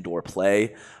in the indoor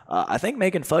play. I think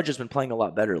Megan Fudge has been playing a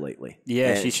lot better lately.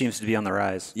 Yeah, And she seems to be on the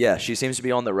rise. Yeah, she seems to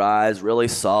be on the rise, really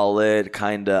solid,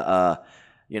 kind of,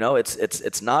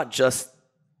 it's not just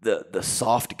the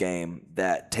soft game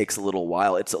that takes a little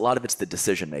while. A lot of it's the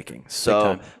decision making.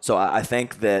 So I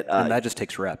think that and that just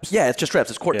takes reps. Yeah, it's just reps.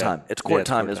 It's court time. It's court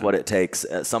time court is time. what it takes.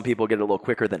 Some people get it a little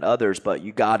quicker than others, but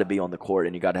you got to be on the court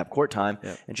and you got to have court time.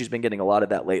 Yep. And she's been getting a lot of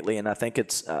that lately. And I think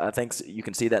you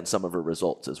can see that in some of her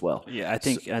results as well. Yeah, I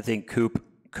think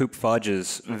Coop Fudge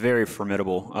is very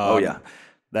formidable. Yeah.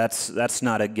 That's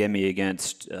not a gimme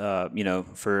against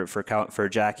for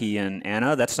Jackie and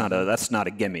Anna. That's not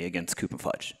a gimme against Coop and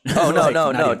Fudge. Oh no, like,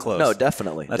 no, not even close. no,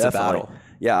 definitely. That's definitely. a battle.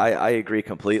 Yeah, I agree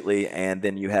completely. And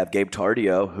then you have Gabe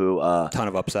Tardio, who ton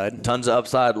of upside. Tons of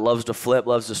upside, loves to flip,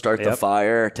 loves to start the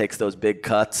fire, takes those big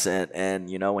cuts, and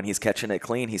when he's catching it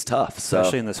clean, he's tough.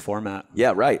 Especially in this format.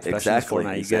 Yeah, right. Especially Exactly.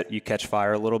 In this format. You catch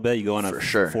fire a little bit, you go on a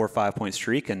 4 or 5 point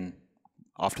streak and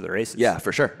off to the races. Yeah,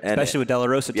 for sure. And especially with De La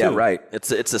Rosa, too. Yeah, right. It's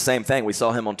the same thing. We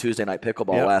saw him on Tuesday Night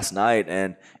Pickleball last night,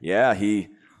 and he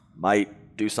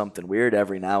might do something weird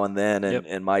every now and then,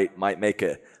 and might make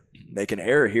an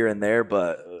error here and there,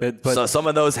 but so some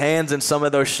of those hands and some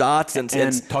of those shots and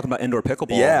talking about indoor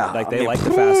pickleball, they like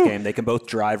the fast game. They can both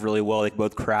drive really well. They can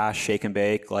both crash, shake and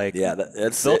bake.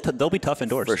 They'll be tough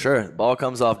indoors for sure. The ball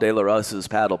comes off De La Rosa's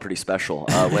paddle pretty special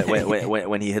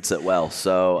when he hits it well.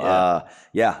 So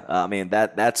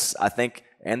that's I think,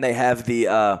 and they have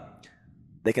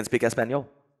they can speak Espanol.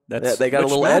 They got a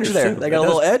little edge there. They got a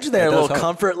little edge there, a little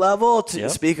comfort level to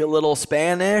speak a little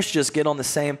Spanish, just get on the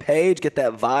same page, get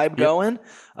that vibe going.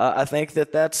 I think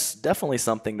that's definitely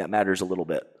something that matters a little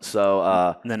bit. So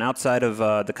and then outside of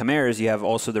the Chimeras, you have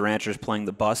also the Ranchers playing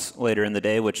the bus later in the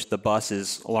day, which the bus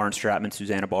is Lauren Stratman,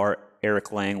 Susanna Barr,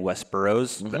 Eric Lang, Wes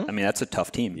Burrows. Mm-hmm. I mean, that's a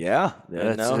tough team. Yeah.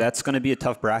 That's going to be a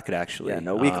tough bracket, actually. Yeah,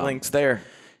 no weak links there.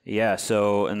 Yeah,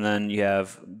 so, and then you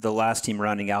have the last team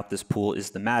rounding out this pool is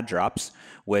the Mad Drops,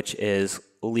 which is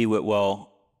Lee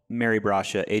Whitwell, Mary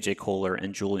Brasha, AJ Kohler,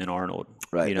 and Julian Arnold.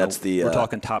 Right, we're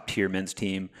talking top-tier men's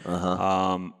team.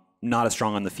 Not as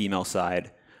strong on the female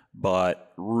side,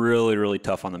 but really, really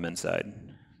tough on the men's side.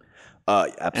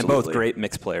 Absolutely. And both great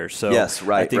mixed players. So yes,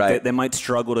 right, I think they might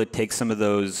struggle to take some of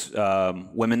those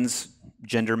women's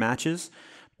gender matches,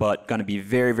 but going to be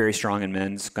very, very strong in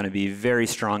men's, going to be very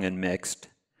strong in mixed.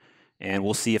 And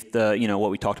we'll see if what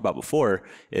we talked about before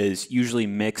is usually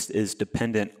mixed is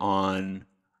dependent on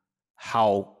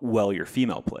how well your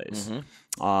female plays.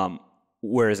 Mm-hmm.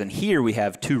 Whereas in here we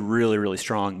have two really, really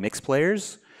strong mixed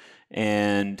players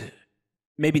and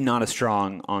maybe not as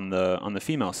strong on the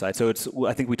female side. So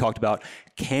I think we talked about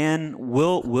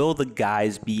will the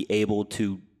guys be able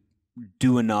to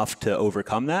do enough to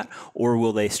overcome that, or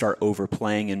will they start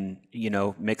overplaying? And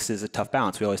mix is a tough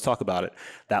balance. We always talk about it.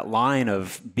 That line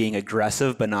of being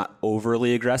aggressive but not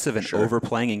overly aggressive and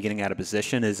overplaying and getting out of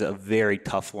position is a very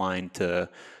tough line to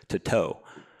toe.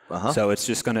 So it's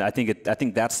just gonna. I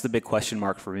think that's the big question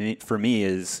mark for me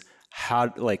is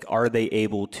how are they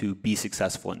able to be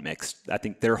successful in mixed? I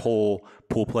think their whole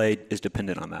pool play is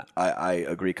dependent on that. I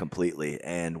agree completely,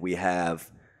 and we have.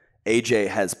 AJ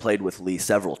has played with Lee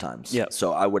several times. Yep.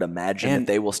 So I would imagine that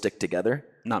they will stick together.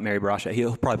 Not Mary Brasha.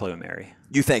 He'll probably play with Mary.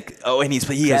 You think? Oh, and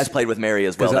he has played with Mary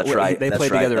as well. That's right. They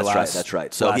played together last. That's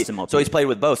right. So MLP. He's played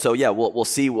with both. So yeah, we'll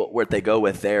see where they go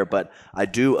with there. But I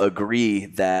do agree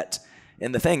that.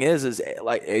 And the thing is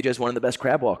like AJ's one of the best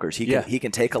crab walkers. He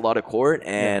can take a lot of court,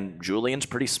 and Julian's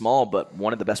pretty small, but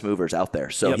one of the best movers out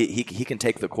there. So he can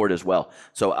take the court as well.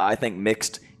 So I think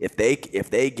mixed, if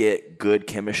they get good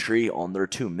chemistry on their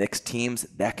two mixed teams,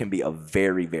 that can be a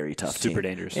very, very tough team. Super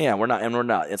dangerous. Yeah, we're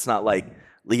not. It's not like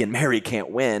Lee and Mary can't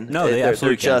win. No,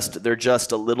 they're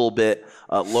just a little bit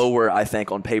lower, I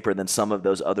think, on paper than some of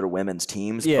those other women's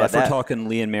teams. Yeah, but if we're talking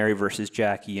Lee and Mary versus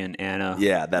Jackie and Anna.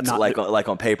 Yeah, that's like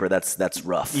on paper, that's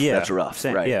rough. Yeah, that's rough.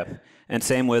 Right. Yeah, and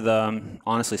same with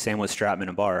same with Stratman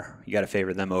and Barr. You got to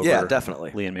favor them over.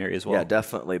 Definitely. Lee and Mary as well. Yeah,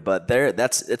 definitely. But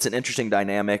it's an interesting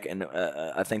dynamic, and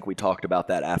I think we talked about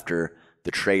that after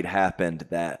the trade happened.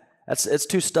 It's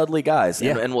two studly guys,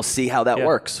 and we'll see how that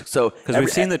works. So because we've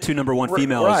seen the two number one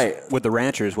females with the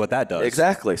Ranchers, what that does.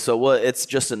 Exactly. So it's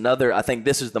just another. I think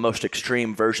this is the most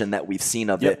extreme version that we've seen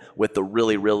of it, with the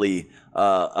really, really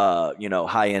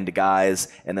high end guys,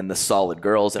 and then the solid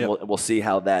girls, and we'll see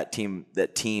how that team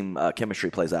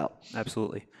chemistry plays out.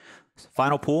 Absolutely.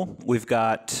 Final pool, we've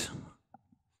got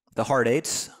the hard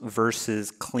eights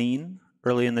versus clean.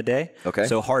 Early in the day. Okay.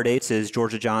 So hard eights is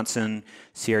Georgia Johnson,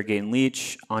 Sierra Gaten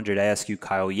Leach, Andre Diascu,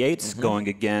 Kyle Yates going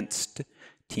against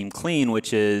Team Clean,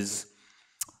 which is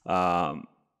Maggie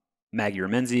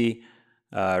Remenzi,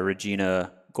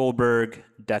 Regina Goldberg,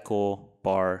 Deckel,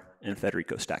 Barr, and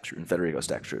Federico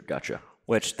Staksrud. Gotcha.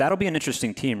 Which that'll be an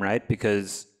interesting team, right?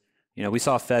 Because we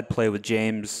saw Fed play with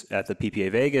James at the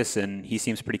PPA Vegas, and he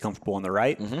seems pretty comfortable on the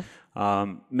right.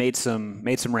 Made some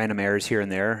random errors here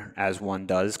and there, as one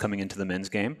does coming into the men's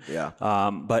game. Yeah.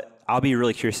 But I'll be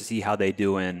really curious to see how they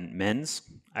do in men's.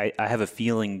 I have a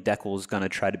feeling Deckel's going to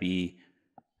try to be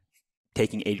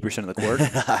taking 80% of the court.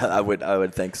 I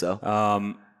would think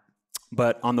so.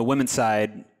 But on the women's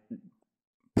side,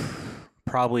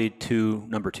 probably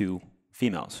number two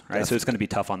females, right? So it's going to be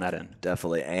tough on that end.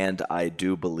 Definitely. And I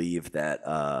do believe that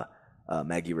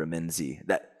Maggie Reminzi,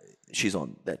 that she's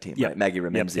on that team, right? Maggie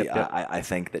Reminzi, I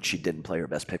think that she didn't play her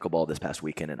best pickleball this past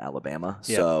weekend in Alabama.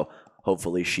 So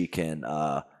hopefully she can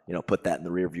put that in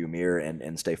the rearview mirror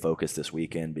and stay focused this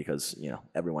weekend, because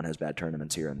everyone has bad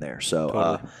tournaments here and there.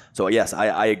 So totally. Yes,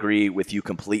 I agree with you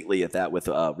completely at that with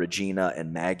Regina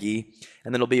and Maggie.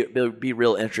 And then it'll be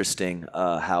real interesting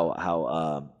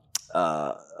how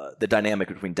the dynamic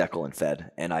between Deckel and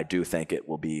Fed, and I do think it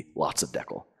will be lots of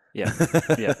Deckel. Yeah.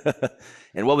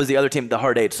 And what was the other team? The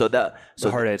Hard Eight. The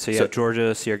Hard Eight. So you have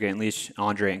Georgia, Sierra Gainleach,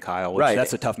 Andre, and Kyle. Which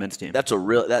that's a tough men's team. That's a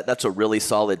really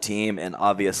solid team, and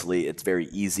obviously it's very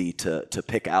easy to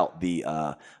pick out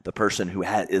the person who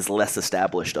is less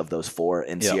established of those four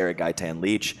in Sierra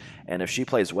Gainleach. And if she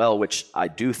plays well, which I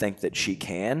do think that she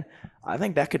can, I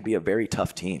think that could be a very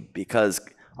tough team, because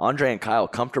Andre and Kyle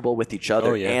comfortable with each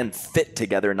other and fit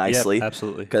together nicely. Yep,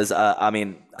 absolutely. Because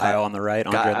Kyle on the right,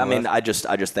 Andre on the left.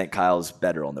 I just think Kyle's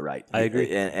better on the right. I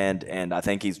agree, and I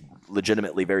think he's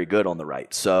legitimately very good on the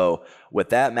right. So with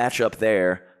that matchup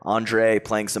there, Andre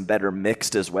playing some better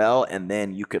mixed as well, and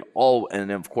then and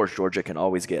then of course Georgia can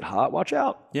always get hot. Watch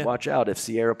out if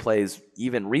Sierra plays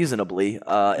even reasonably.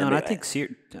 And I think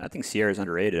Sierra's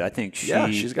underrated. I think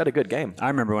she's got a good game. I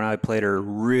remember when I played her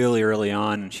really early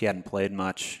on, and she hadn't played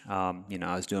much. I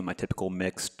was doing my typical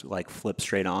mixed, like flip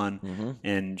straight on,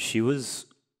 and she was.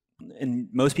 And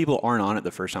most people aren't on it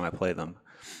the first time I play them.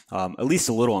 At least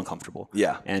a little uncomfortable.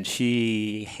 Yeah. And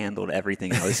she handled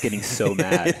everything. I was getting so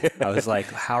mad. I was like,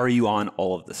 how are you on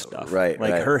all of this stuff? Right.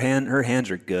 Like her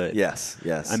hands are good. Yes.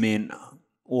 I mean,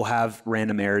 we'll have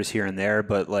random errors here and there,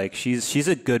 but like she's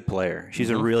a good player.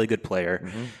 She's a really good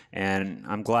player. And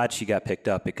I'm glad she got picked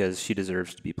up, because she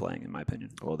deserves to be playing, in my opinion.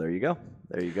 Well, there you go.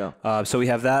 So we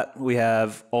have that. We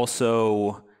have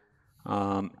also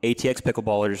ATX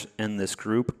pickleballers in this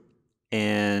group.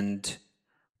 And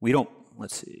we don't,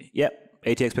 let's see. Yep,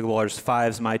 ATX Pickleballers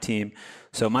 5's my team.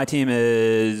 So my team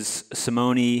is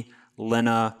Simone,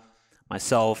 Lena,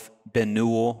 myself, Ben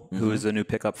Newell, who is a new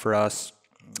pickup for us.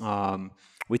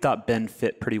 We thought Ben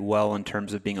fit pretty well in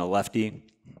terms of being a lefty.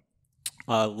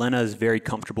 Lena is very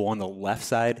comfortable on the left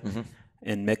side,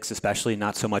 in mix especially,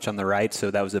 not so much on the right.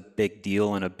 So that was a big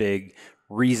deal and a big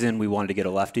reason we wanted to get a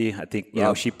lefty. I think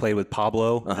she played with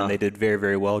Pablo and they did very,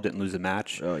 very well, didn't lose a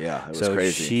match. Oh yeah, it was so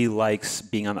crazy. She likes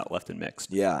being on that left and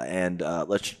mixed. Yeah, and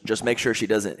let's just make sure she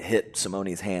doesn't hit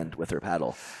Simone's hand with her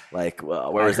paddle. Like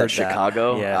where was that?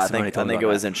 Chicago? Yeah, I think it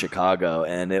was in Chicago,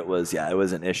 and it was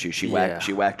an issue. She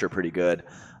whacked her pretty good.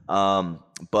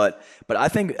 But I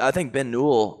think Ben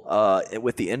Newell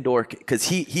with the indoor, because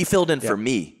he filled in for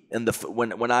me.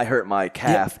 When I hurt my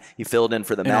calf, he filled in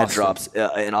for the Mad Drops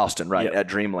in Austin, right, at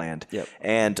Dreamland.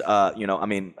 And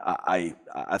I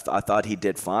thought he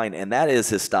did fine, and that is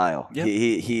his style.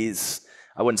 He's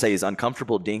I wouldn't say he's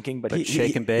uncomfortable dinking, but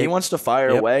he wants to fire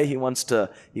away. He wants to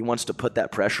put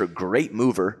that pressure. Great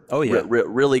mover. Oh yeah,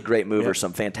 really great mover.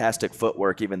 Some fantastic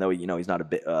footwork, even though he's not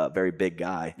a very big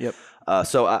guy.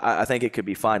 So I think it could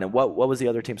be fine. And what was the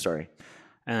other team? Sorry.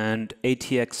 And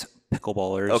ATX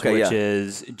Pickleballers, which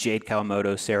is Jade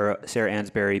Kawamoto, Sarah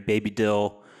Ansberry, Baby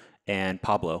Dill, and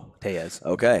Pablo Tellez.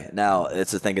 Okay, now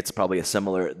it's probably a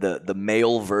similar the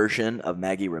male version of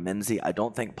Maggie Reminzi. I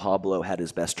don't think Pablo had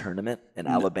his best tournament in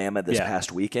Alabama this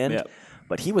past weekend,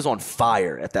 but he was on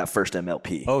fire at that first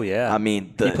MLP. Oh yeah, I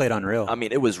mean he played unreal. I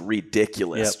mean it was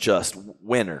ridiculous. Just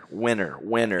winner,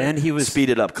 and he was speed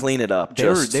it up, clean it up. They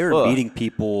were beating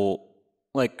people.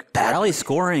 Like rally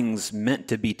scoring's meant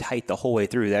to be tight the whole way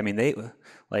through. I mean, they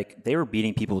were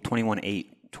beating people 21-8,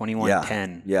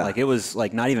 21-10. Yeah. Like it was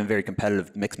like not even very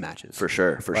competitive mixed matches. For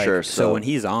sure. So when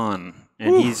he's on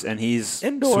and he's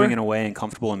indoor, swinging away and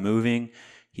comfortable and moving,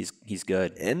 he's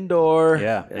good. Indoor.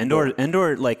 Yeah.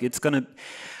 Indoor. Like it's gonna.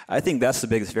 I think that's the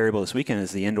biggest variable this weekend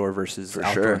is the indoor versus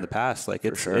outdoor in the past. Like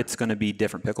it's going to be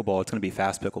different pickleball. It's going to be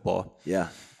fast pickleball. Yeah,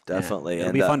 definitely.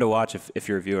 It'll be fun to watch if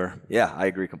you're a viewer. Yeah, I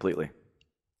agree completely.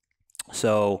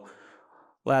 So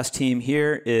last team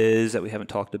here is that we haven't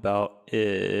talked about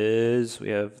is we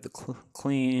have the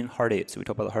clean hard eights. Did we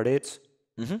talk about the hard eights?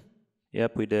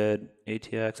 Yep, we did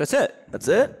ATX. That's it. That's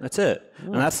it? That's it.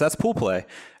 And that's pool play.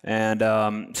 And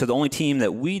so the only team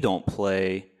that we don't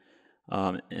play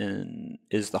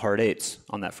is the hard eights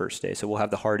on that first day. So we'll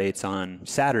have the hard eights on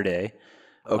Saturday.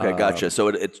 Okay, gotcha. So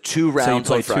it's 2 rounds. So you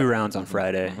play on Friday. 2 rounds on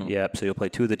Friday. Yep. So you'll play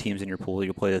 2 of the teams in your pool.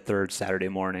 You'll play the third Saturday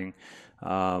morning.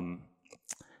 And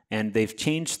they've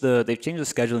changed the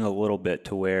scheduling a little bit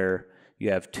to where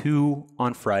you have 2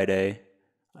 on Friday.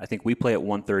 I think we play at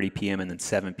 1:30 p.m. and then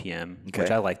 7 p.m.,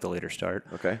 which I like the later start.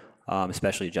 Okay.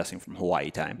 Especially adjusting from Hawaii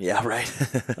time. Yeah, right.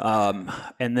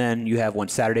 And then you have one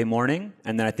Saturday morning,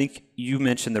 and then I think you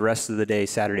mentioned the rest of the day,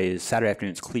 Saturday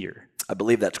afternoon is clear. I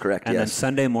believe that's correct, And yes. then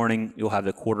Sunday morning, you'll have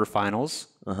the quarterfinals,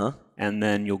 and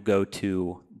then you'll go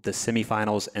to the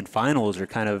semifinals, and finals are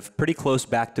kind of pretty close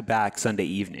back-to-back Sunday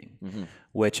evening,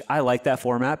 which I like that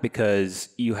format because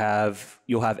you'll have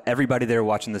everybody there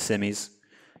watching the semis.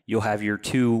 You'll have your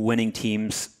 2 winning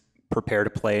teams prepare to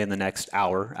play in the next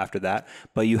hour after that,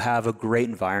 but you have a great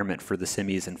environment for the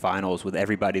semis and finals with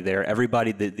everybody there,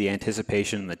 the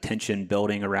anticipation and the tension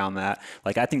building around that.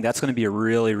 Like, I think that's going to be a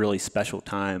really, really special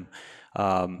time,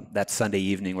 that Sunday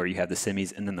evening where you have the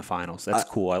semis and then the finals. That's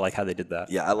cool. I like how they did that.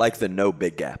 Yeah, I like the no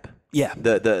big gap. Yeah.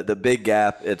 The big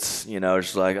gap, it's,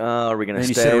 just like, oh, are we going to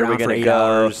you stay? sit Are we around going for to 8 go?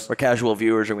 hours. We're casual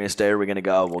viewers. Are we going to stay? Are we going to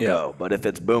go? We'll go. But if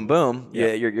it's boom, boom,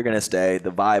 you're going to stay.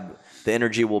 The vibe, the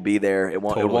energy will be there. It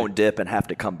won't dip and have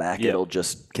to come back. Yeah. It'll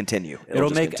just continue.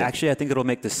 Actually, I think it'll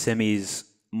make the semis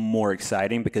more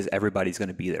exciting because everybody's going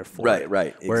to be there for it.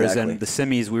 Right. Whereas exactly. in the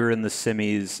semis, we were in the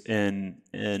semis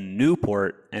in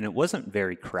Newport, and it wasn't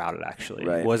very crowded, actually.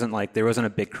 Right. It wasn't like there wasn't a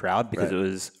big crowd because it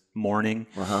was morning.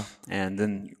 And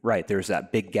then, there's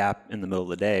that big gap in the middle of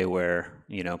the day where,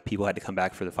 people had to come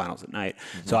back for the finals at night.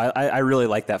 So I really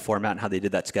like that format and how they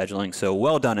did that scheduling. So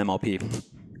well done, MLP.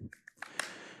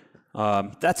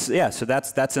 That's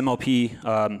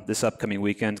MLP. This upcoming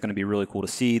weekend is going to be really cool to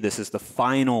see. This is the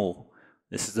final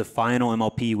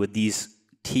MLP with these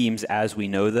teams as we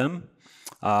know them.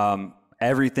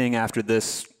 Everything after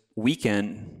this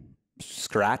weekend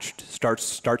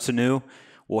starts anew.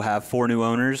 We'll have 4 new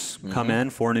owners come in,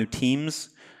 4 new teams,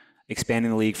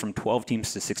 expanding the league from 12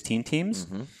 teams to 16 teams.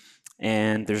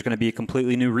 And there's going to be a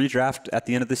completely new redraft at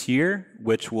the end of this year,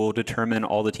 which will determine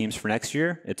all the teams for next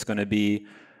year. It's going to be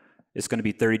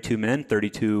 32 men,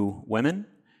 32 women,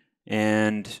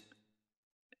 and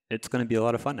it's going to be a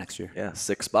lot of fun next year. Yeah,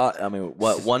 6 spots. I mean,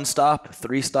 1 stop,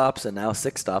 3 stops, and now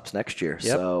 6 stops next year.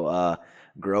 Yep. So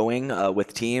growing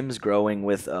with teams, growing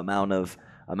with amount of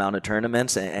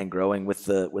tournaments, and growing with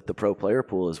the pro player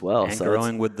pool as well. And so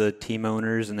growing with the team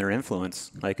owners and their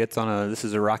influence. Like, this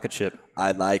is a rocket ship.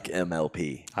 I like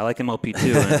MLP. I like MLP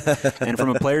too. And from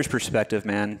a player's perspective,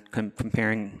 man,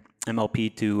 comparing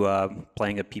MLP to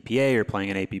playing a PPA or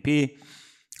playing an APP,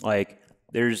 like,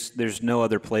 there's no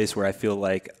other place where I feel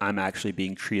like I'm actually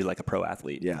being treated like a pro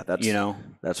athlete. Yeah,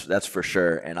 that's for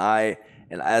sure. And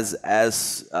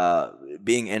as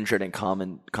being injured and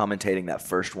commentating that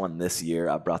first one this year,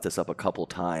 I brought this up a couple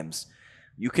times.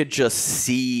 You could just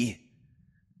see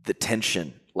the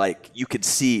tension. Like, you could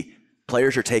see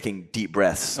players are taking deep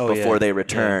breaths before they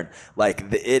return. Yeah. Like,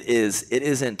 it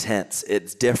is intense.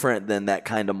 It's different than that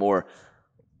kind of more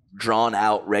drawn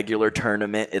out regular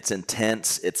tournament. It's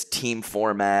intense. It's team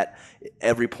format.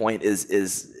 Every point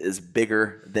is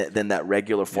bigger than that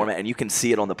regular format, and you can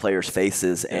see it on the players'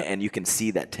 faces, and you can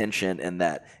see that tension, and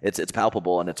that it's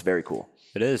palpable, and it's very cool.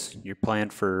 It is. You're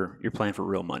playing for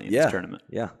real money in this tournament.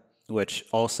 Yeah. Which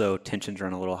also tensions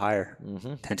run a little higher.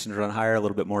 Tensions run higher, a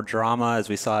little bit more drama, as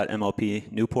we saw at MLP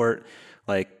Newport.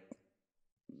 Like,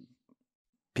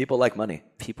 people like money.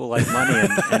 People like money,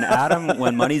 and Adam,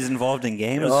 when money's involved in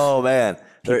games, oh man,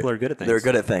 people are good at things. They're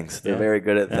good at things. They're very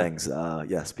good at things.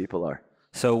 Yes, people are.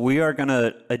 So we are going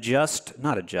to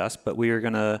but we are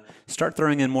going to start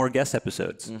throwing in more guest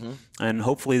episodes. And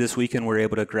hopefully this weekend we're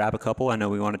able to grab a couple. I know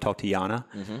we want to talk to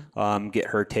Yana, get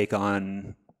her take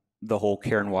on the whole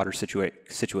Karen Water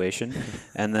situation.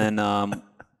 And then I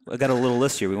got a little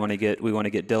list here. We want to get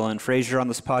Dylan Frazier on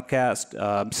this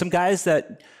podcast. Some guys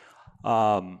that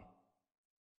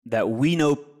we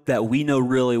know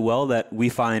really well, that we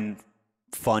find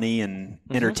funny and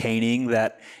entertaining,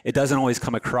 that it doesn't always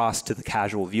come across to the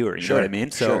casual viewer. You know what I mean?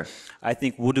 So I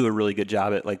think we'll do a really good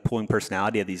job at, like, pulling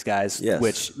personality of these guys,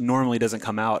 which normally doesn't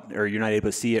come out, or you're not able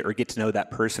to see it or get to know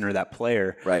that person or that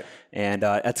player. Right. And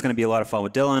that's going to be a lot of fun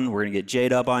with Dylan. We're going to get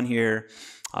J-Dub on here.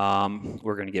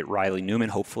 We're going to get Riley Newman,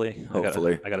 hopefully. I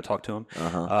got to talk to him.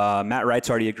 Matt Wright's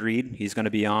already agreed. He's going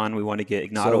to be on. We want to get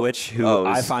Ignatowicz, who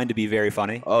I find to be very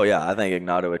funny. Oh yeah, I think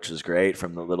Ignatowicz is great.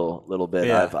 From the little bit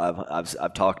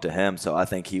I've talked to him, so I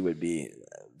think he would be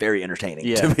very entertaining.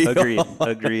 Yeah, to be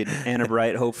agreed. Anna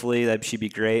Bright, hopefully that she'd be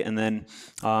great. And then,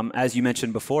 as you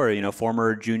mentioned before, you know,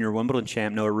 former junior Wimbledon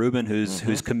champ Noah Rubin,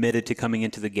 who's committed to coming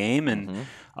into the game, and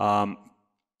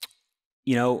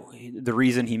you know, the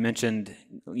reason he mentioned,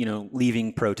 you know,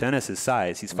 leaving pro tennis is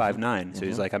size. He's 5'9", so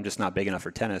he's like, I'm just not big enough for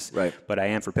tennis, right? But I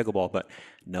am for pickleball. But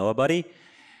Noah, buddy,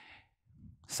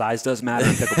 size does matter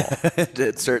in pickleball.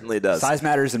 It certainly does. Size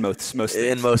matters in most things.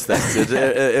 In most things,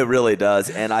 it really does.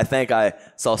 And I think I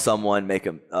saw someone make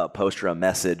a post or a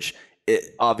message.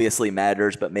 It obviously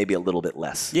matters, but maybe a little bit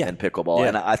less in pickleball.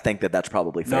 And I think that's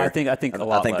probably fair. No, I think a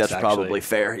lot. I think less, that's probably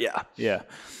fair. Yeah. Yeah.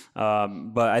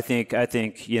 But I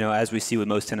think, you know, as we see with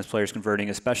most tennis players converting,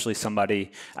 especially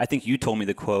somebody, I think you told me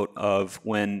the quote of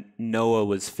when Noah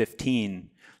was 15,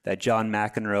 that John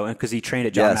McEnroe, because he trained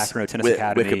at John McEnroe Tennis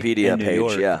Academy Wikipedia in New page,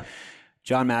 York. yeah.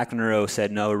 John McEnroe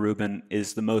said Noah Rubin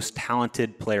is the most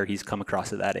talented player he's come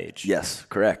across at that age. Yes,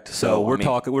 correct. So we're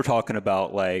talking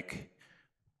about like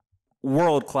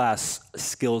world-class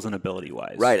skills and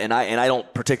ability-wise. Right, and I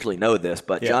don't particularly know this,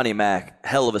 but Johnny Mac,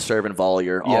 hell of a serve and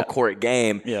volleyer, all-court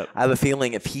game. Yep. I have a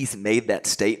feeling if he's made that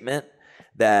statement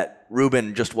that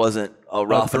Rubin just wasn't a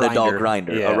rough-and-a-dog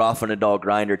grinder, a rough-and-a-dog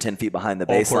grinder 10 feet behind the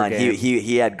baseline.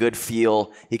 He had good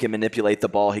feel. He can manipulate the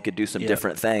ball. He could do some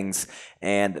different things,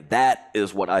 and that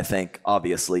is what I think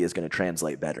obviously is going to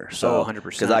translate better. So, 100%.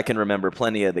 Because I can remember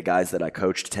plenty of the guys that I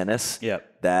coached tennis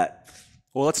that –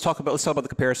 well, let's talk about the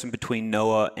comparison between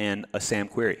Noah and a Sam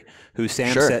Querrey, who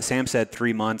Sam said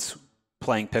 3 months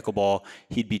playing pickleball,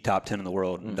 he'd be top 10 in the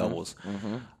world in doubles.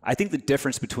 I think the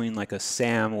difference between like a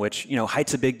Sam, which, you know,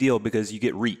 height's a big deal because you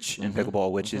get reach in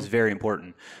pickleball, which is very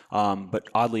important. But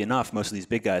oddly enough, most of these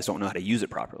big guys don't know how to use it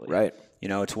properly. Right. You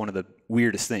know, it's one of the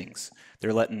weirdest things.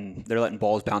 They're letting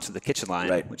balls bounce to the kitchen line,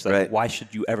 which why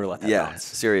should you ever let that bounce?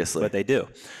 Seriously. But they do.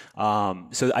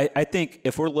 So I think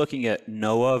if we're looking at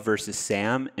Noah versus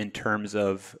Sam in terms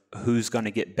of who's going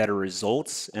to get better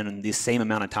results and in the same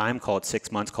amount of time, call it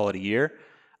 6 months, call it a year,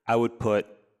 I would put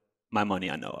my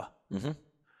money on Noah.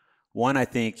 One, I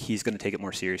think he's going to take it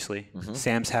more seriously.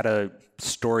 Sam's had a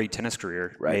storied tennis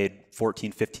career, made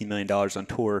 $14, $15 million on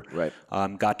tour,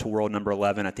 got to world number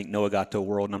 11. I think Noah got to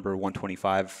world number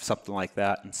 125, something like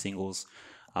that in singles.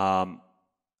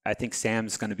 I think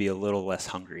Sam's going to be a little less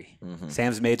hungry.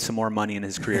 Sam's made some more money in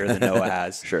his career than Noah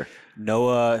has.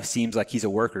 Noah seems like he's a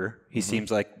worker. He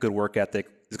seems like good work ethic.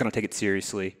 He's going to take it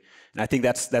seriously. And I think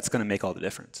that's going to make all the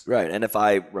difference. Right. And if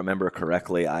I remember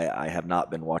correctly, I have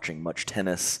not been watching much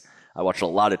tennis. I watched a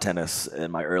lot of tennis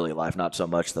in my early life, not so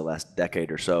much the last decade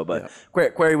or so. But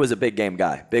Querrey was a big game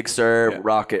guy, big serve,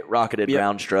 rocketed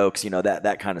ground strokes, you know,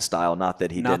 that kind of style. Not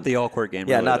that he not the all court game.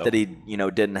 Yeah, really, not though. that he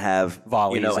didn't have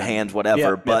volleys, hands,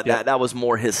 whatever. But that was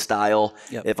more his style,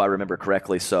 if I remember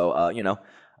correctly. So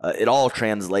it all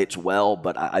translates well,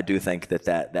 but I do think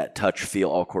that touch feel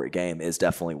all court game is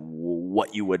definitely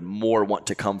what you would more want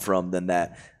to come from than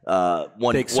that.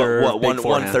 Big serve,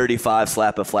 135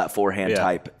 slap a flat forehand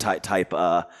type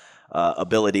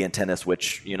ability in tennis,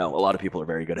 which a lot of people are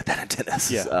very good at that in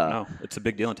tennis. No, it's a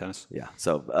big deal in tennis. Yeah,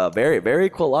 so very, very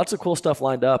cool. Lots of cool stuff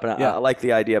lined up, and I like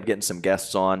the idea of getting some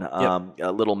guests on.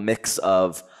 A little mix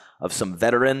of some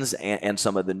veterans and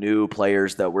some of the new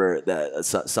players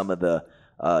that some of the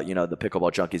the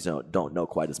pickleball junkies don't know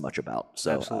quite as much about.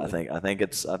 So I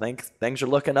think things are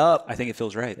looking up. I think it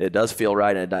feels right. It does feel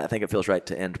right, and I think it feels right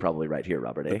to end probably right here,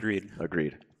 Robert. Agreed.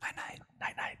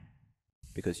 Night.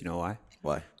 Because you know why?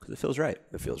 Why? Because it feels right.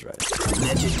 It feels right.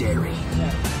 Legendary.